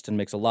like Preston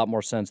makes a lot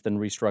more sense than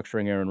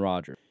restructuring Aaron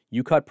Rodgers.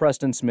 You cut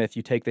Preston Smith,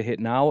 you take the hit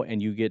now,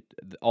 and you get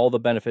all the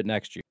benefit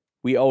next year.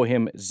 We owe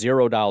him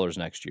 $0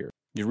 next year.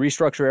 You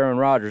restructure Aaron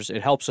Rodgers,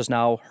 it helps us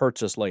now,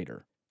 hurts us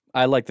later.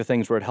 I like the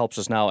things where it helps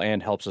us now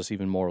and helps us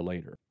even more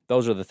later.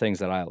 Those are the things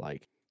that I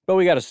like. But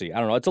we got to see. I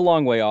don't know. It's a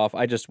long way off.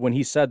 When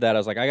he said that, I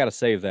was like, I got to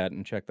save that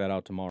and check that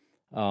out tomorrow.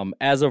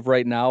 As of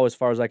right now, as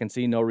far as I can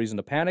see, no reason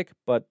to panic.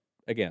 But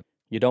again,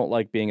 you don't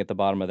like being at the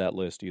bottom of that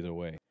list either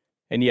way.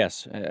 And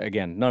yes,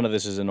 again, none of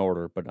this is in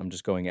order, but I'm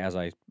just going as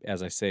I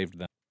saved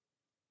them.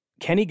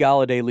 Kenny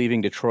Golladay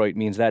leaving Detroit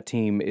means that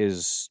team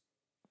is...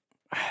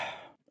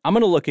 I'm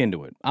going to look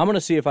into it. I'm going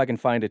to see if I can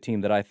find a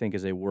team that I think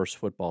is a worse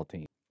football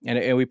team.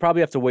 And we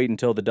probably have to wait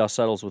until the dust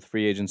settles with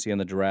free agency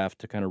and the draft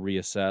to kind of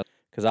reassess,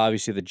 because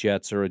obviously the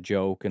Jets are a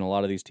joke, and a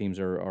lot of these teams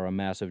are a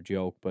massive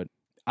joke. But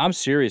I'm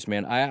serious,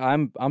 man.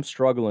 I'm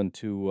struggling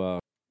to...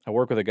 I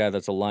work with a guy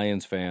that's a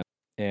Lions fan,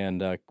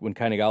 and when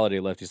Kenny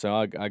Golladay left, he said,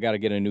 I got to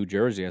get a new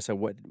jersey. I said,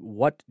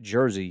 what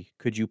jersey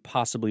could you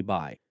possibly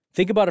buy?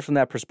 Think about it from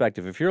that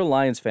perspective. If you're a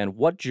Lions fan,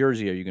 what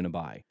jersey are you going to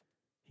buy?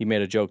 He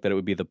made a joke that it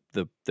would be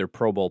their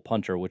Pro Bowl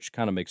punter, which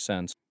kind of makes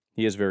sense.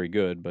 He is very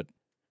good, but,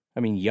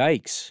 I mean,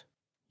 yikes.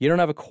 You don't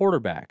have a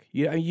quarterback.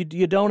 You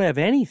don't have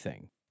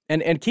anything.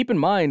 And keep in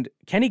mind,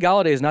 Kenny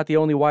Golladay is not the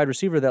only wide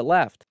receiver that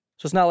left.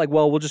 So it's not like,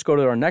 well, we'll just go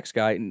to our next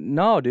guy.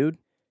 No, dude.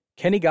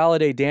 Kenny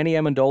Golladay, Danny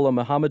Amendola,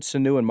 Mohamed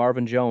Sanu, and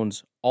Marvin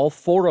Jones, all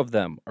four of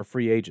them are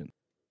free agents.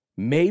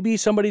 Maybe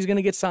somebody's going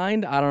to get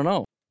signed. I don't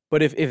know.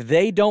 But if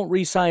they don't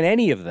re-sign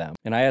any of them,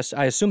 and I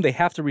assume they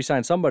have to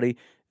re-sign somebody,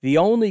 the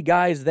only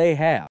guys they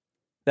have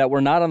that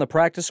were not on the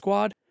practice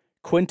squad,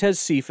 Quintez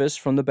Cephas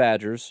from the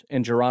Badgers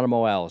and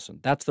Geronimo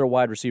Allison. That's their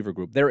wide receiver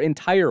group. Their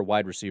entire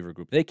wide receiver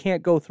group. They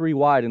can't go 3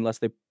 wide unless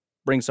they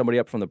bring somebody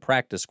up from the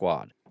practice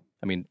squad.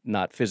 I mean,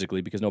 not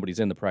physically because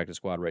nobody's in the practice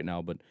squad right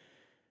now, but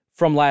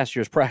from last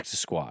year's practice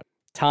squad.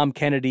 Tom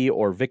Kennedy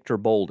or Victor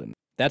Bolden.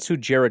 That's who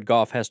Jared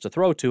Goff has to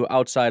throw to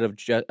outside of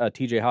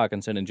T.J.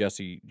 Hawkinson and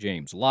Jesse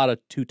James. A lot of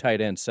 2 tight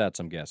end sets,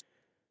 I'm guessing.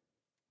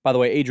 By the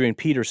way, Adrian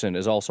Peterson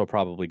is also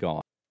probably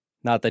gone.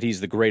 Not that he's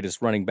the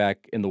greatest running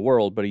back in the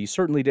world, but he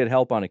certainly did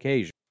help on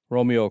occasion.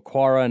 Romeo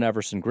Okwara and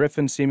Everson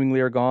Griffin seemingly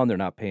are gone. They're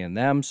not paying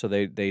them, so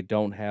they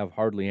don't have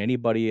hardly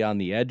anybody on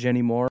the edge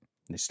anymore.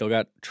 They still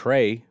got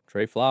Trey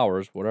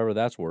Flowers, whatever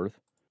that's worth.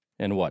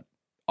 And what?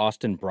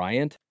 Austin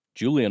Bryant?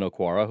 Julian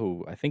Okwara,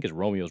 who I think is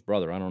Romeo's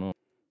brother. I don't know.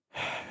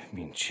 I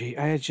mean, it's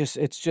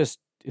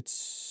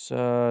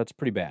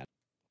pretty bad.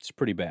 It's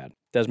pretty bad.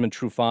 Desmond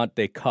Trufant,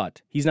 they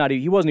cut. He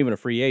wasn't even a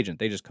free agent.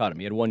 They just cut him.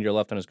 He had 1 year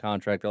left on his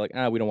contract. They're like,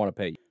 we don't want to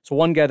pay you. So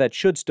one guy that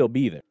should still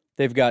be there.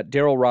 They've got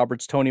Darryl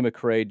Roberts, Tony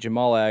McRae,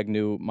 Jamal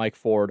Agnew, Mike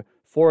Ford. All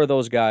 4 of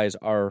those guys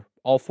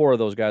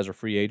are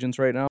free agents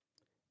right now.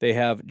 They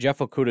have Jeff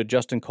Okudah,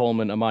 Justin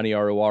Coleman, Amani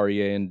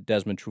Oruwariye, and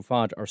Desmond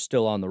Trufant are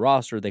still on the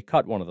roster. They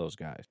cut one of those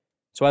guys.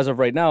 So as of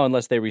right now,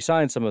 unless they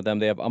re-sign some of them,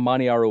 they have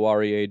Amani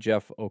Oruwariye,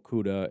 Jeff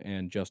Okudah,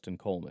 and Justin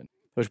Coleman.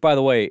 Which, by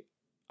the way,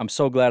 I'm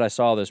so glad I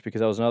saw this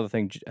because that was another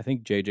thing. I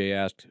think JJ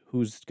asked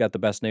who's got the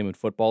best name in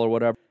football or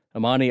whatever.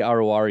 Amani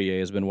Oruwariye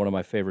has been one of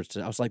my favorites.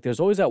 I was like, there's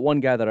always that one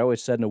guy that I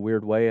always said in a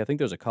weird way. I think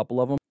there's a couple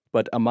of them.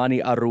 But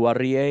Amani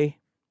Oruwariye,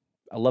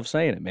 I love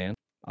saying it, man.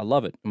 I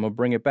love it. I'm going to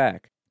bring it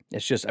back.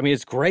 It's just,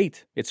 it's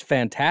great. It's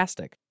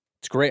fantastic.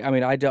 It's great.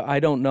 I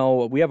don't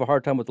know. We have a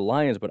hard time with the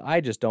Lions, but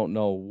I just don't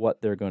know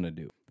what they're going to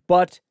do.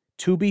 But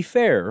to be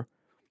fair,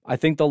 I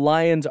think the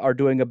Lions are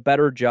doing a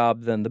better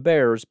job than the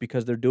Bears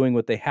because they're doing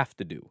what they have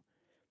to do.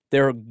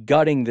 They're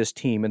gutting this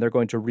team, and they're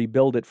going to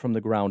rebuild it from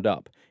the ground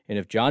up. And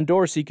if John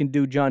Dorsey can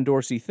do John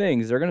Dorsey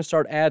things, they're going to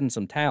start adding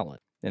some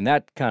talent. And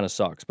that kind of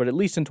sucks. But at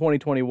least in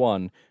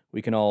 2021,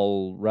 we can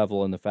all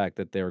revel in the fact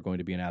that they're going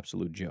to be an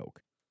absolute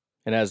joke.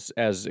 And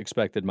as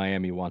expected,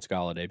 Miami wants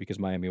Golladay because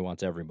Miami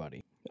wants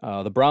everybody.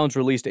 The Browns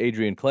released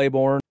Adrian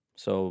Claiborne,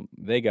 so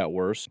they got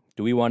worse.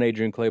 Do we want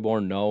Adrian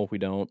Claiborne? No, we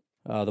don't.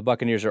 The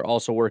Buccaneers are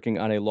also working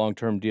on a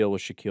long-term deal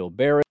with Shaquille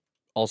Barrett.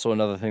 Also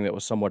another thing that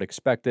was somewhat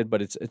expected,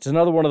 but it's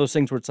another one of those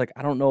things where it's like,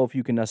 I don't know if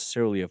you can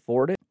necessarily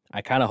afford it.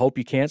 I kind of hope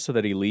you can't so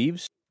that he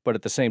leaves. But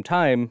at the same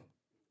time,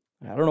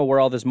 I don't know where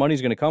all this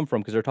money's going to come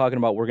from because they're talking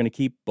about we're going to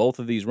keep both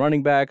of these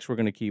running backs. We're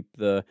going to keep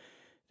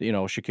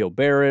Shaquille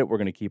Barrett. We're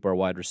going to keep our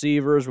wide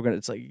receivers.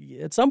 It's like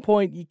at some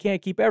point you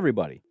can't keep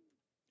everybody.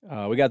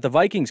 We got the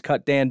Vikings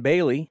cut Dan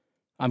Bailey.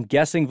 I'm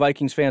guessing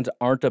Vikings fans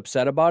aren't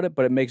upset about it,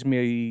 but it makes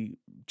me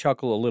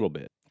chuckle a little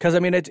bit. Because,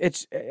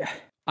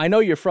 I know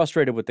you're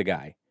frustrated with the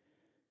guy,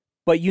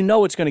 but you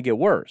know it's going to get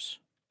worse.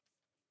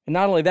 And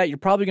not only that, you're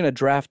probably going to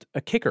draft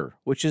a kicker,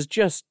 which is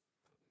just,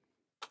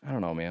 I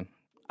don't know, man.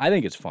 I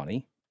think it's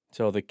funny.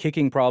 So the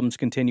kicking problems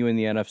continue in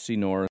the NFC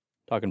North,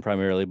 talking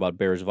primarily about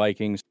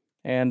Bears-Vikings,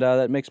 and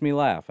that makes me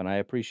laugh, and I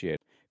appreciate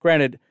it.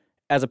 Granted,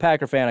 as a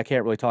Packer fan, I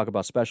can't really talk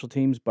about special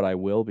teams, but I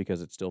will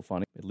because it's still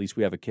funny. At least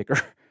we have a kicker.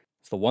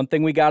 It's the one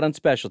thing we got on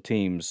special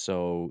teams,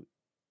 so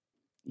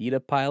eat a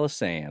pile of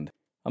sand.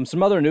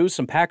 Some other news,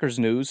 some Packers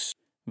news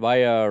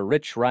via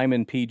Rich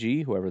Ryman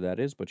PG, whoever that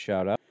is, but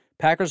shout out.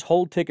 Packers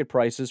hold ticket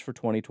prices for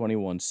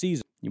 2021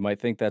 season. You might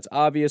think that's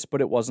obvious,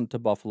 but it wasn't to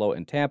Buffalo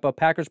and Tampa.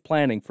 Packers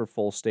planning for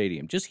full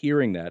stadium. Just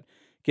hearing that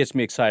gets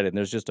me excited. And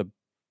there's just a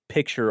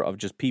picture of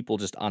just people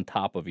just on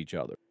top of each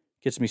other.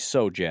 Gets me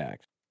so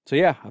jacked. So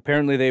yeah,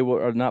 apparently they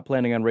are not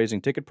planning on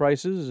raising ticket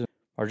prices,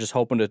 are just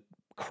hoping to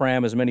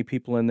cram as many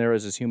people in there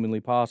as is humanly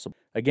possible.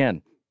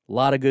 Again, a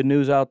lot of good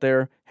news out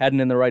there, heading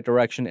in the right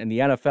direction, and the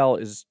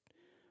NFL is,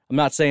 I'm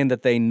not saying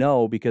that they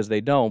know because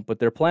they don't, but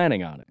they're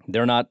planning on it.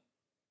 They're not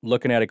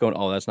looking at it going,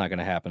 oh, that's not going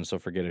to happen, so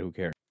forget it, who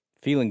cares?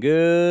 Feeling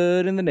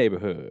good in the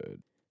neighborhood.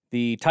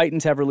 The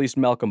Titans have released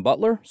Malcolm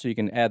Butler, so you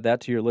can add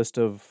that to your list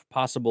of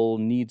possible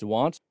needs,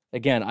 wants.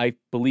 Again, I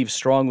believe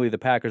strongly the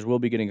Packers will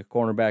be getting a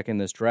cornerback in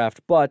this draft,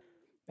 but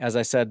as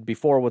I said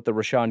before with the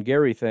Rashawn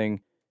Gary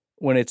thing,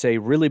 when it's a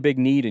really big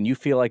need and you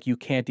feel like you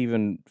can't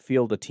even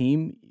field a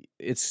team,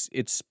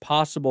 it's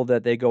possible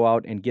that they go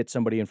out and get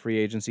somebody in free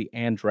agency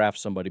and draft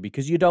somebody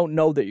because you don't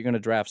know that you're going to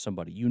draft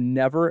somebody. You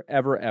never,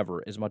 ever,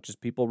 ever, as much as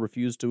people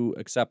refuse to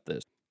accept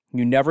this,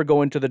 you never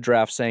go into the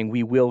draft saying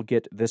we will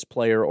get this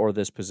player or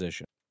this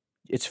position.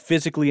 It's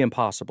physically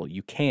impossible.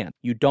 You can't.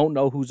 You don't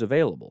know who's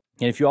available.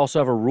 And if you also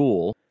have a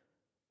rule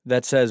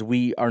that says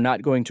we are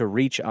not going to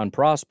reach on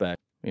prospect,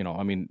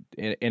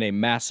 in a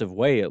massive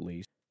way at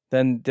least,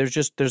 then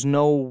there's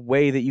no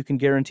way that you can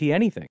guarantee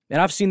anything. And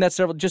I've seen that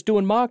several, just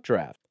doing mock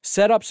draft.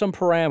 Set up some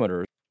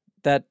parameters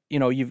that,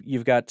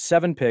 you've got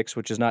 7 picks,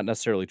 which is not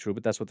necessarily true,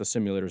 but that's what the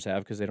simulators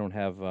have because they don't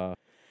have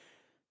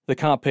the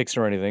comp picks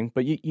or anything.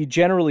 But you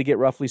generally get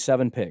roughly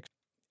 7 picks.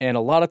 And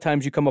a lot of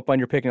times you come up on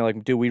your pick and you're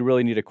like, dude, we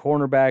really need a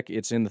cornerback.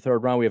 It's in the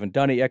 3rd round. We haven't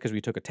done it yet because we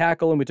took a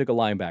tackle and we took a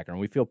linebacker, and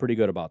we feel pretty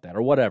good about that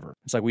or whatever.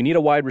 It's like we need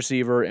a wide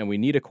receiver and we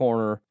need a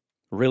corner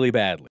really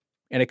badly.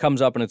 And it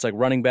comes up and it's like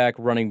running back,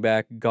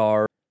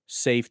 guard,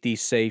 safety,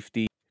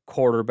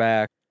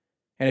 quarterback.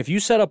 And if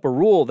you set up a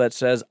rule that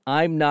says,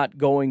 I'm not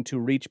going to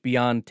reach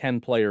beyond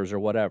 10 players or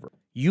whatever,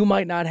 you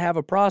might not have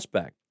a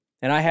prospect.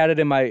 And I had it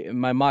in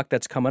my mock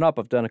that's coming up.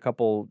 I've done a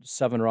couple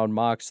 7-round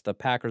mocks. The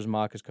Packers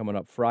mock is coming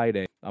up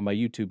Friday on my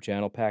YouTube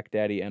channel, Pack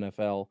Daddy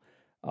NFL.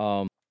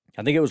 I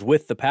think it was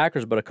with the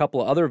Packers, but a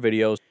couple of other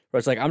videos where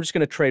it's like, I'm just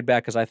going to trade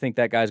back because I think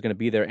that guy's going to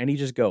be there, and he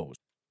just goes.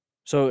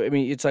 So,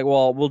 it's like,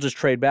 well, we'll just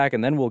trade back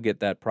and then we'll get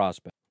that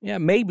prospect. Yeah,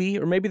 maybe,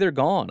 or maybe they're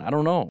gone. I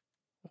don't know.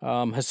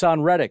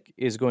 Hassan Reddick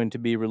is going to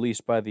be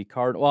released by the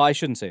Cardinals. Well, I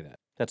shouldn't say that.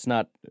 That's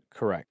not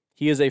correct.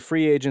 He is a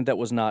free agent that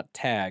was not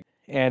tagged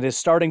and is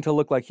starting to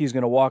look like he's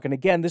going to walk. And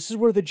again, this is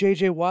where the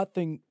J.J. Watt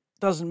thing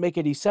doesn't make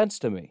any sense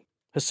to me.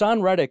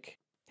 Hassan Reddick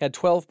had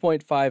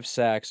 12.5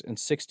 sacks and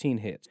 16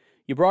 hits.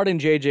 You brought in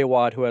J.J.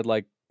 Watt, who had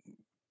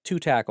 2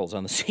 tackles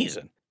on the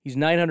season. He's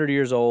 900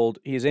 years old.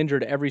 He is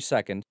injured every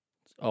second.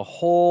 A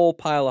whole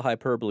pile of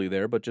hyperbole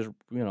there, but just,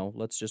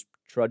 let's just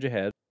trudge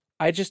ahead.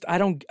 I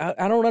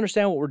don't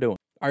understand what we're doing.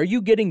 Are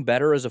you getting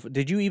better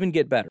did you even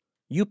get better?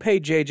 You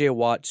paid J.J.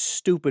 Watt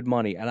stupid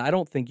money, and I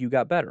don't think you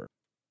got better.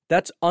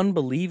 That's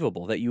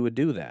unbelievable that you would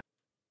do that.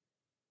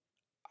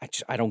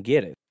 I don't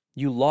get it.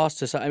 You lost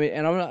Hassan.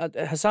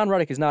 Hassan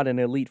Reddick is not an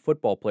elite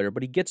football player,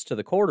 but he gets to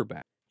the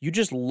quarterback. You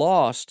just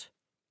lost,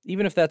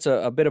 even if that's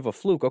a bit of a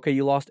fluke. Okay,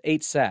 you lost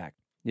 8 sacks.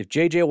 If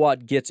J.J.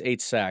 Watt gets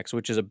 8 sacks,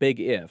 which is a big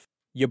if,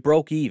 you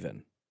broke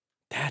even.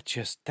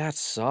 That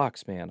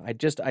sucks, man. I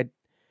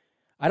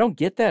don't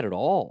get that at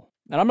all.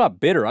 And I'm not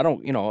bitter. I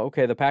don't,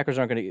 okay, the Packers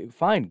aren't going to,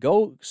 fine,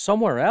 go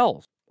somewhere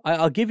else.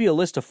 I'll give you a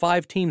list of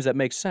 5 teams that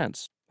make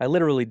sense. I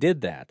literally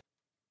did that.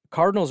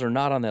 Cardinals are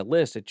not on that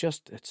list.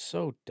 It's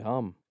so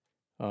dumb.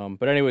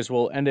 But anyways,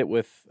 we'll end it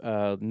with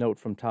a note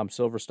from Tom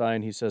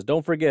Silverstein. He says,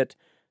 don't forget,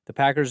 the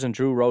Packers and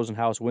Drew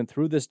Rosenhaus went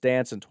through this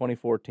dance in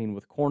 2014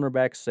 with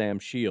cornerback Sam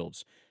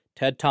Shields.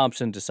 Ted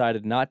Thompson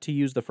decided not to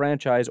use the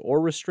franchise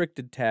or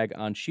restricted tag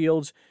on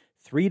Shields.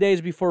 3 days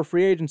before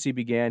free agency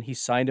began, he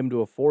signed him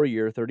to a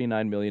 4-year,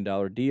 $39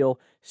 million deal.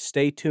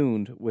 Stay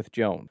tuned with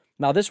Jones.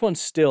 Now, this one's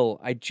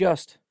still, I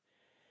can't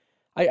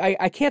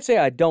say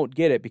I don't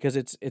get it because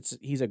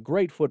he's a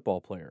great football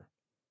player.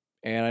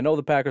 And I know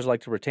the Packers like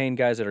to retain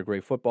guys that are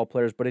great football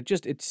players, but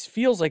it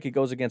feels like it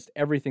goes against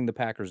everything the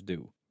Packers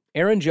do.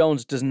 Aaron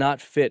Jones does not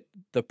fit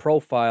the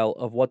profile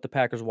of what the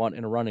Packers want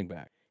in a running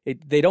back.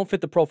 They don't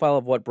fit the profile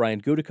of what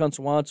Brian Gutekunst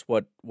wants,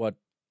 what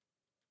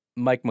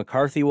Mike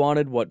McCarthy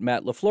wanted, what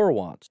Matt LaFleur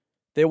wants.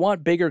 They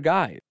want bigger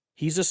guys.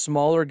 He's a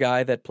smaller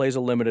guy that plays a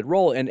limited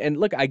role. And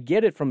look, I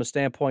get it from a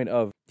standpoint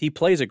of he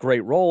plays a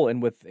great role,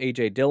 and with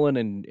A.J. Dillon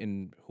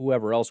and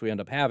whoever else we end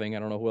up having, I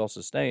don't know who else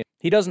is staying,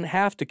 he doesn't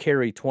have to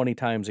carry 20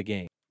 times a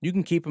game. You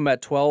can keep him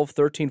at 12,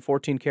 13,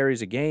 14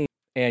 carries a game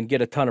and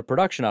get a ton of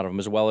production out of him,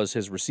 as well as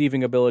his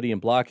receiving ability and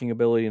blocking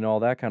ability and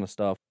all that kind of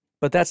stuff.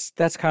 But that's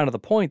kind of the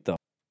point, though.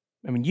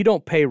 You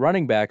don't pay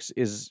running backs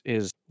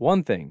is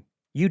one thing.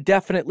 You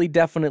definitely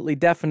don't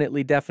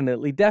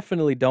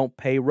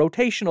pay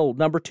rotational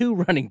number 2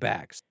 running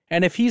backs.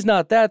 And if he's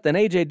not that, then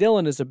A.J.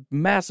 Dillon is a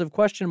massive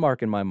question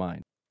mark in my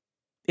mind.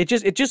 It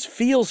just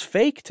feels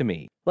fake to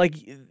me. Like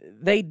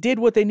they did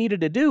what they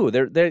needed to do.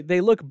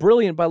 They look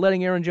brilliant by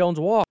letting Aaron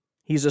Jones walk.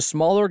 He's a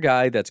smaller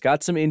guy that's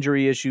got some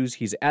injury issues.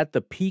 He's at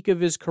the peak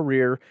of his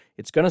career.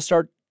 It's going to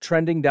start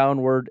trending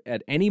downward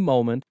at any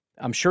moment.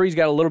 I'm sure he's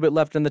got a little bit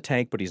left in the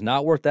tank, but he's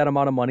not worth that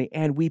amount of money,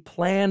 and we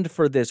planned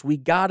for this. We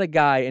got a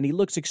guy, and he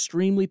looks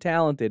extremely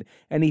talented,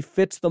 and he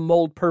fits the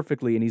mold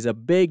perfectly, and he's a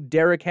big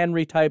Derrick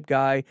Henry type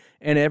guy,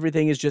 and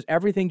everything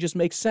just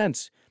makes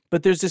sense.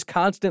 But there's this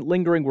constant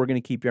lingering, we're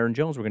going to keep Aaron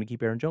Jones, we're going to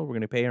keep Aaron Jones, we're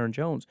going to pay Aaron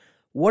Jones.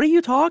 What are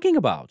you talking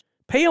about?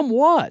 Pay him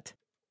what?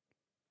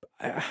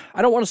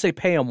 I don't want to say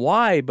pay him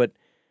why, but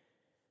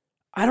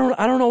I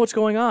don't know what's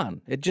going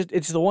on.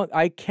 It's the one,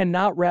 I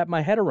cannot wrap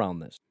my head around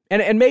this.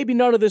 And maybe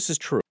none of this is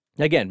true.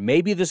 Again,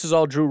 maybe this is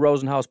all Drew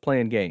Rosenhaus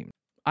playing games.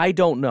 I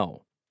don't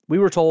know. We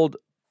were told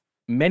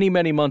many,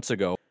 many months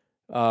ago,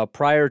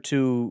 prior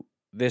to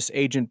this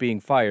agent being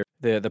fired,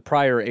 the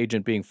prior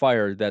agent being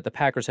fired, that the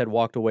Packers had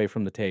walked away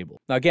from the table.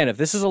 Now, again, if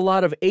this is a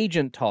lot of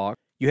agent talk,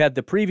 you had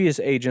the previous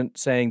agent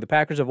saying the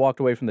Packers have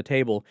walked away from the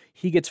table.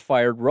 He gets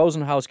fired.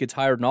 Rosenhaus gets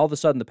hired, and all of a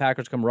sudden the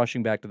Packers come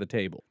rushing back to the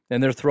table.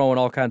 And they're throwing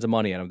all kinds of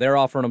money at him. They're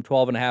offering him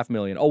 $12.5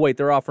 million. Oh, wait,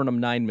 they're offering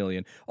him $9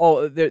 million.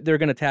 Oh, they're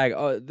going to tag.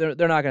 Oh,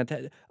 they're not going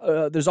to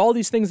tag. There's all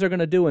these things they're going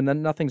to do, and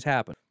then nothing's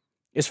happened.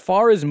 As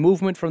far as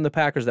movement from the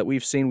Packers that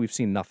we've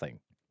seen nothing.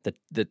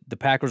 The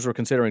Packers were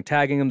considering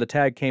tagging him. The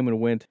tag came and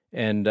went,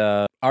 and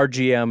our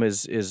GM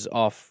is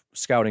off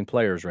scouting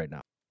players right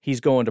now. He's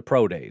going to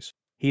pro days.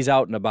 He's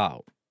out and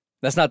about.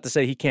 That's not to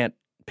say he can't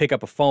pick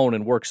up a phone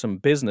and work some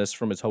business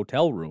from his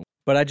hotel room,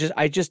 but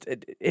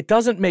it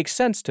doesn't make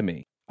sense to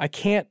me. I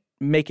can't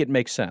make it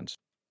make sense.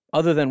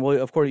 Other than,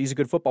 well, of course, he's a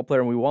good football player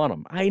and we want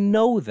him. I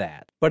know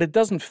that, but it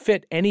doesn't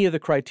fit any of the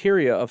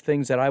criteria of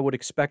things that I would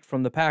expect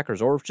from the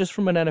Packers or just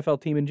from an NFL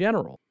team in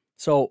general.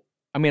 So,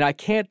 I mean, I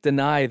can't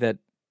deny that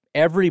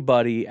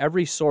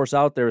every source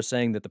out there is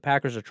saying that the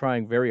Packers are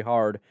trying very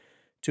hard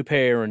to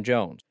pay Aaron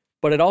Jones.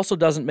 But it also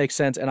doesn't make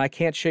sense, and I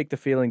can't shake the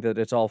feeling that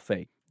it's all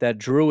fake, that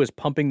Drew is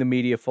pumping the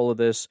media full of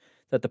this,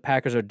 that the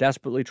Packers are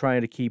desperately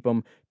trying to keep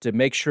him, to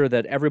make sure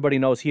that everybody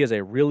knows he is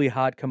a really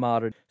hot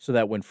commodity, so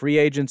that when free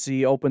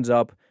agency opens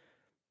up,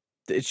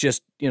 it's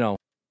just, the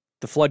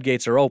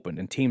floodgates are open,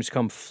 and teams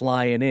come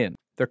flying in.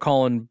 They're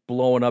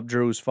blowing up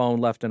Drew's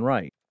phone left and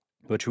right,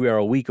 which we are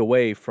a week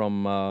away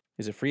from,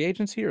 is it free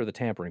agency or the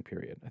tampering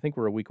period? I think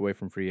we're a week away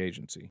from free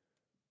agency.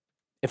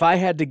 If I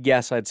had to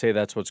guess, I'd say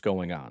that's what's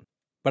going on.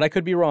 But I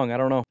could be wrong. I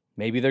don't know.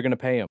 Maybe they're going to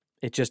pay him.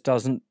 It just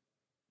doesn't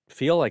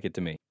feel like it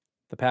to me.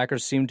 The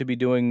Packers seem to be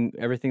doing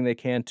everything they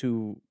can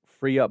to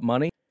free up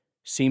money.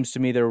 Seems to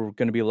me they're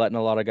going to be letting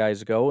a lot of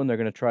guys go, and they're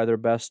going to try their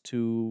best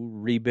to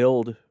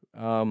rebuild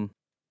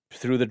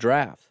through the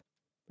draft.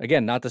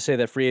 Again, not to say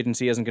that free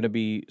agency isn't going to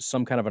be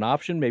some kind of an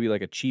option, maybe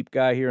like a cheap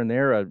guy here and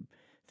there, a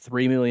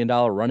 $3 million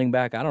running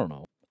back. I don't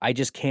know. I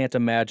just can't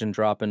imagine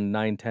dropping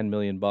 $9-10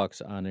 million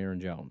on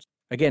Aaron Jones.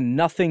 Again,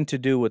 nothing to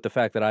do with the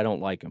fact that I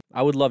don't like him.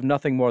 I would love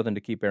nothing more than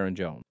to keep Aaron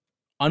Jones.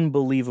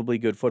 Unbelievably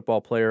good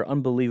football player,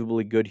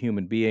 unbelievably good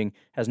human being,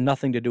 has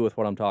nothing to do with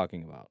what I'm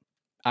talking about.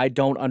 I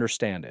don't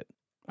understand it.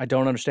 I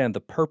don't understand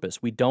the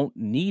purpose. We don't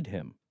need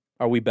him.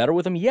 Are we better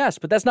with him? Yes,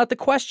 but that's not the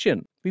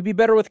question. We'd be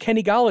better with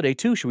Kenny Golladay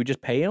too. Should we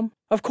just pay him?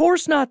 Of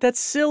course not. That's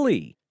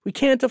silly. We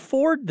can't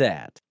afford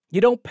that.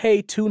 You don't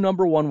pay 2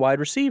 number 1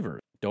 wide receivers.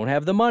 Don't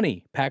have the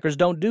money. Packers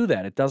don't do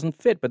that. It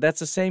doesn't fit. But that's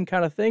the same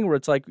kind of thing where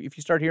it's like if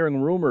you start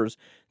hearing rumors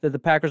that the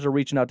Packers are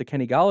reaching out to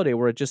Kenny Golladay,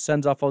 where it just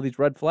sends off all these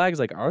red flags.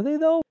 Like, are they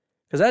though?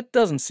 Because that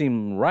doesn't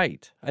seem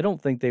right. I don't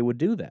think they would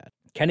do that.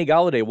 Kenny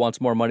Golladay wants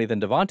more money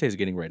than Devontae's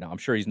getting right now. I'm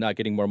sure he's not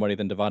getting more money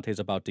than Devontae's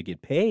about to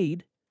get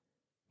paid.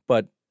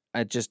 But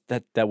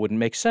that wouldn't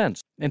make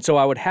sense. And so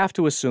I would have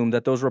to assume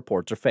that those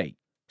reports are fake.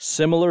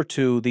 Similar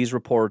to these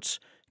reports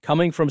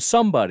coming from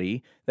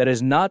somebody that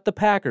is not the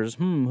Packers.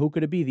 Who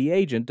could it be? The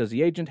agent. Does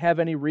the agent have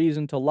any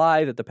reason to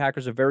lie that the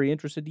Packers are very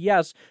interested?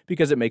 Yes,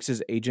 because it makes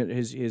his agent,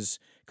 his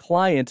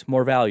client,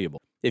 more valuable.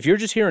 If you're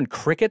just hearing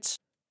crickets,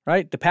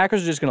 right? The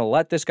Packers are just going to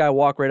let this guy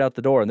walk right out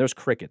the door, and there's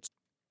crickets.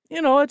 I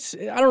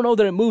don't know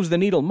that it moves the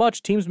needle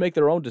much. Teams make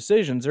their own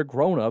decisions. They're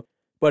grown up,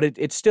 but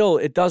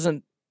it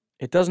doesn't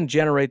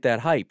generate that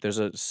hype. There's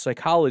a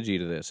psychology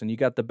to this, and you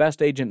got the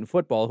best agent in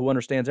football who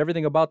understands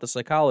everything about the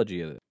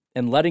psychology of it.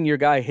 And letting your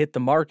guy hit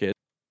the market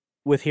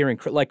with hearing,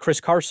 like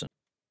Chris Carson.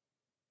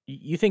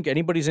 You think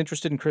anybody's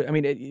interested in Chris? I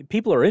mean,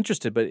 people are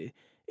interested, but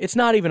it's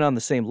not even on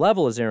the same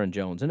level as Aaron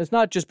Jones. And it's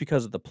not just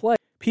because of the play.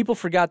 People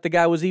forgot the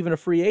guy was even a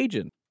free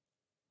agent.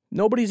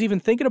 Nobody's even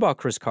thinking about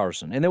Chris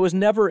Carson. And there was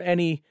never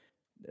any,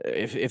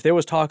 if there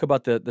was talk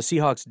about the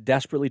Seahawks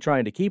desperately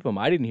trying to keep him,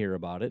 I didn't hear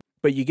about it.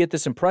 But you get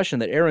this impression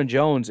that Aaron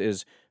Jones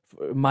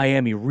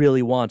Miami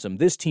really wants him.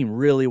 This team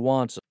really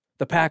wants him.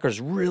 The Packers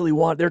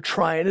they're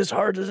trying as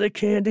hard as they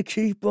can to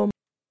keep him.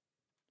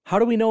 How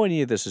do we know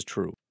any of this is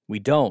true? We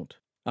don't.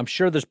 I'm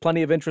sure there's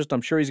plenty of interest.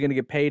 I'm sure he's going to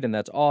get paid, and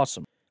that's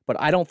awesome.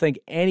 But I don't think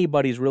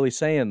anybody's really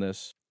saying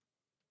this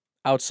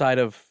outside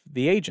of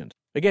the agent.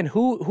 Again,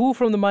 who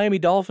from the Miami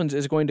Dolphins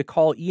is going to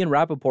call Ian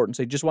Rappaport and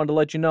say, just wanted to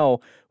let you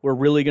know, we're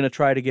really going to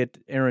try to get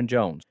Aaron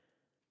Jones?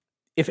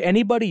 If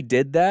anybody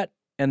did that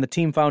and the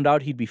team found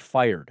out, he'd be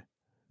fired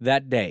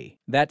that day,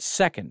 that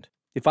second.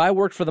 If I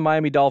worked for the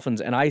Miami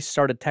Dolphins and I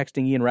started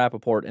texting Ian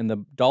Rappaport and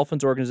the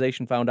Dolphins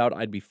organization found out,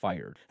 I'd be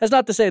fired. That's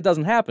not to say it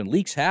doesn't happen.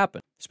 Leaks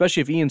happen.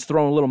 especially if Ian's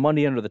throwing a little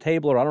money under the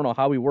table, or I don't know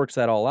how he works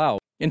that all out.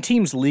 And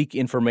teams leak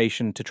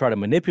information to try to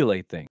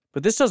manipulate things.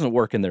 But this doesn't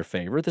work in their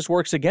favor. This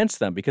works against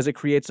them because it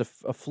creates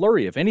a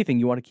flurry. If anything,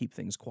 you want to keep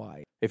things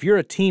quiet. If you're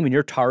a team and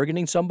you're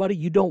targeting somebody,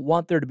 you don't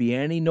want there to be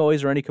any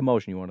noise or any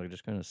commotion. You want to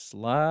just kind of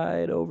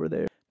slide over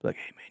there. Be like,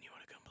 hey, man, you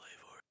want to come play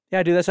for it?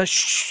 Yeah, dude, that's a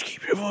shh,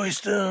 keep your voice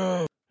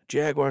down.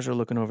 Jaguars are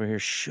looking over here.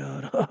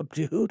 Shut up,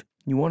 dude.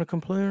 You want to come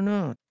play or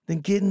not? Then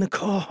get in the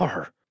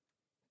car.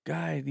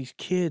 Guy, these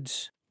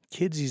kids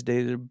these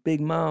days, they're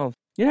big mouth.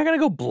 You're not going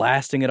to go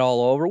blasting it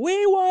all over.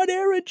 We want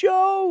Aaron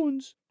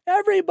Jones.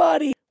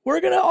 Everybody, we're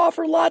going to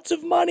offer lots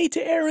of money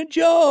to Aaron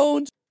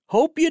Jones.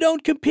 Hope you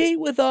don't compete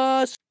with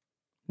us.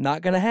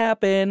 Not going to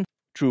happen.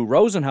 Drew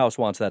Rosenhaus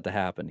wants that to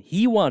happen.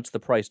 He wants the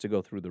price to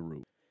go through the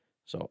roof.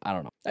 So, I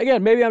don't know.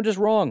 Again, maybe I'm just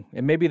wrong.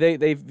 And maybe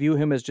they view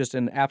him as just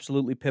an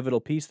absolutely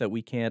pivotal piece that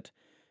we can't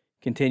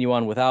continue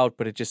on without.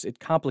 But it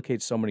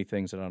complicates so many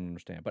things that I don't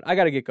understand. But I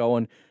got to get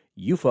going.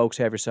 You folks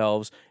have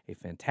yourselves a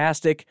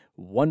fantastic,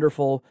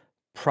 wonderful,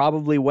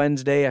 probably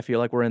Wednesday. I feel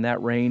like we're in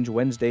that range,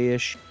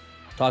 Wednesday-ish.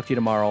 Talk to you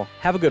tomorrow.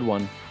 Have a good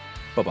one.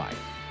 Bye-bye.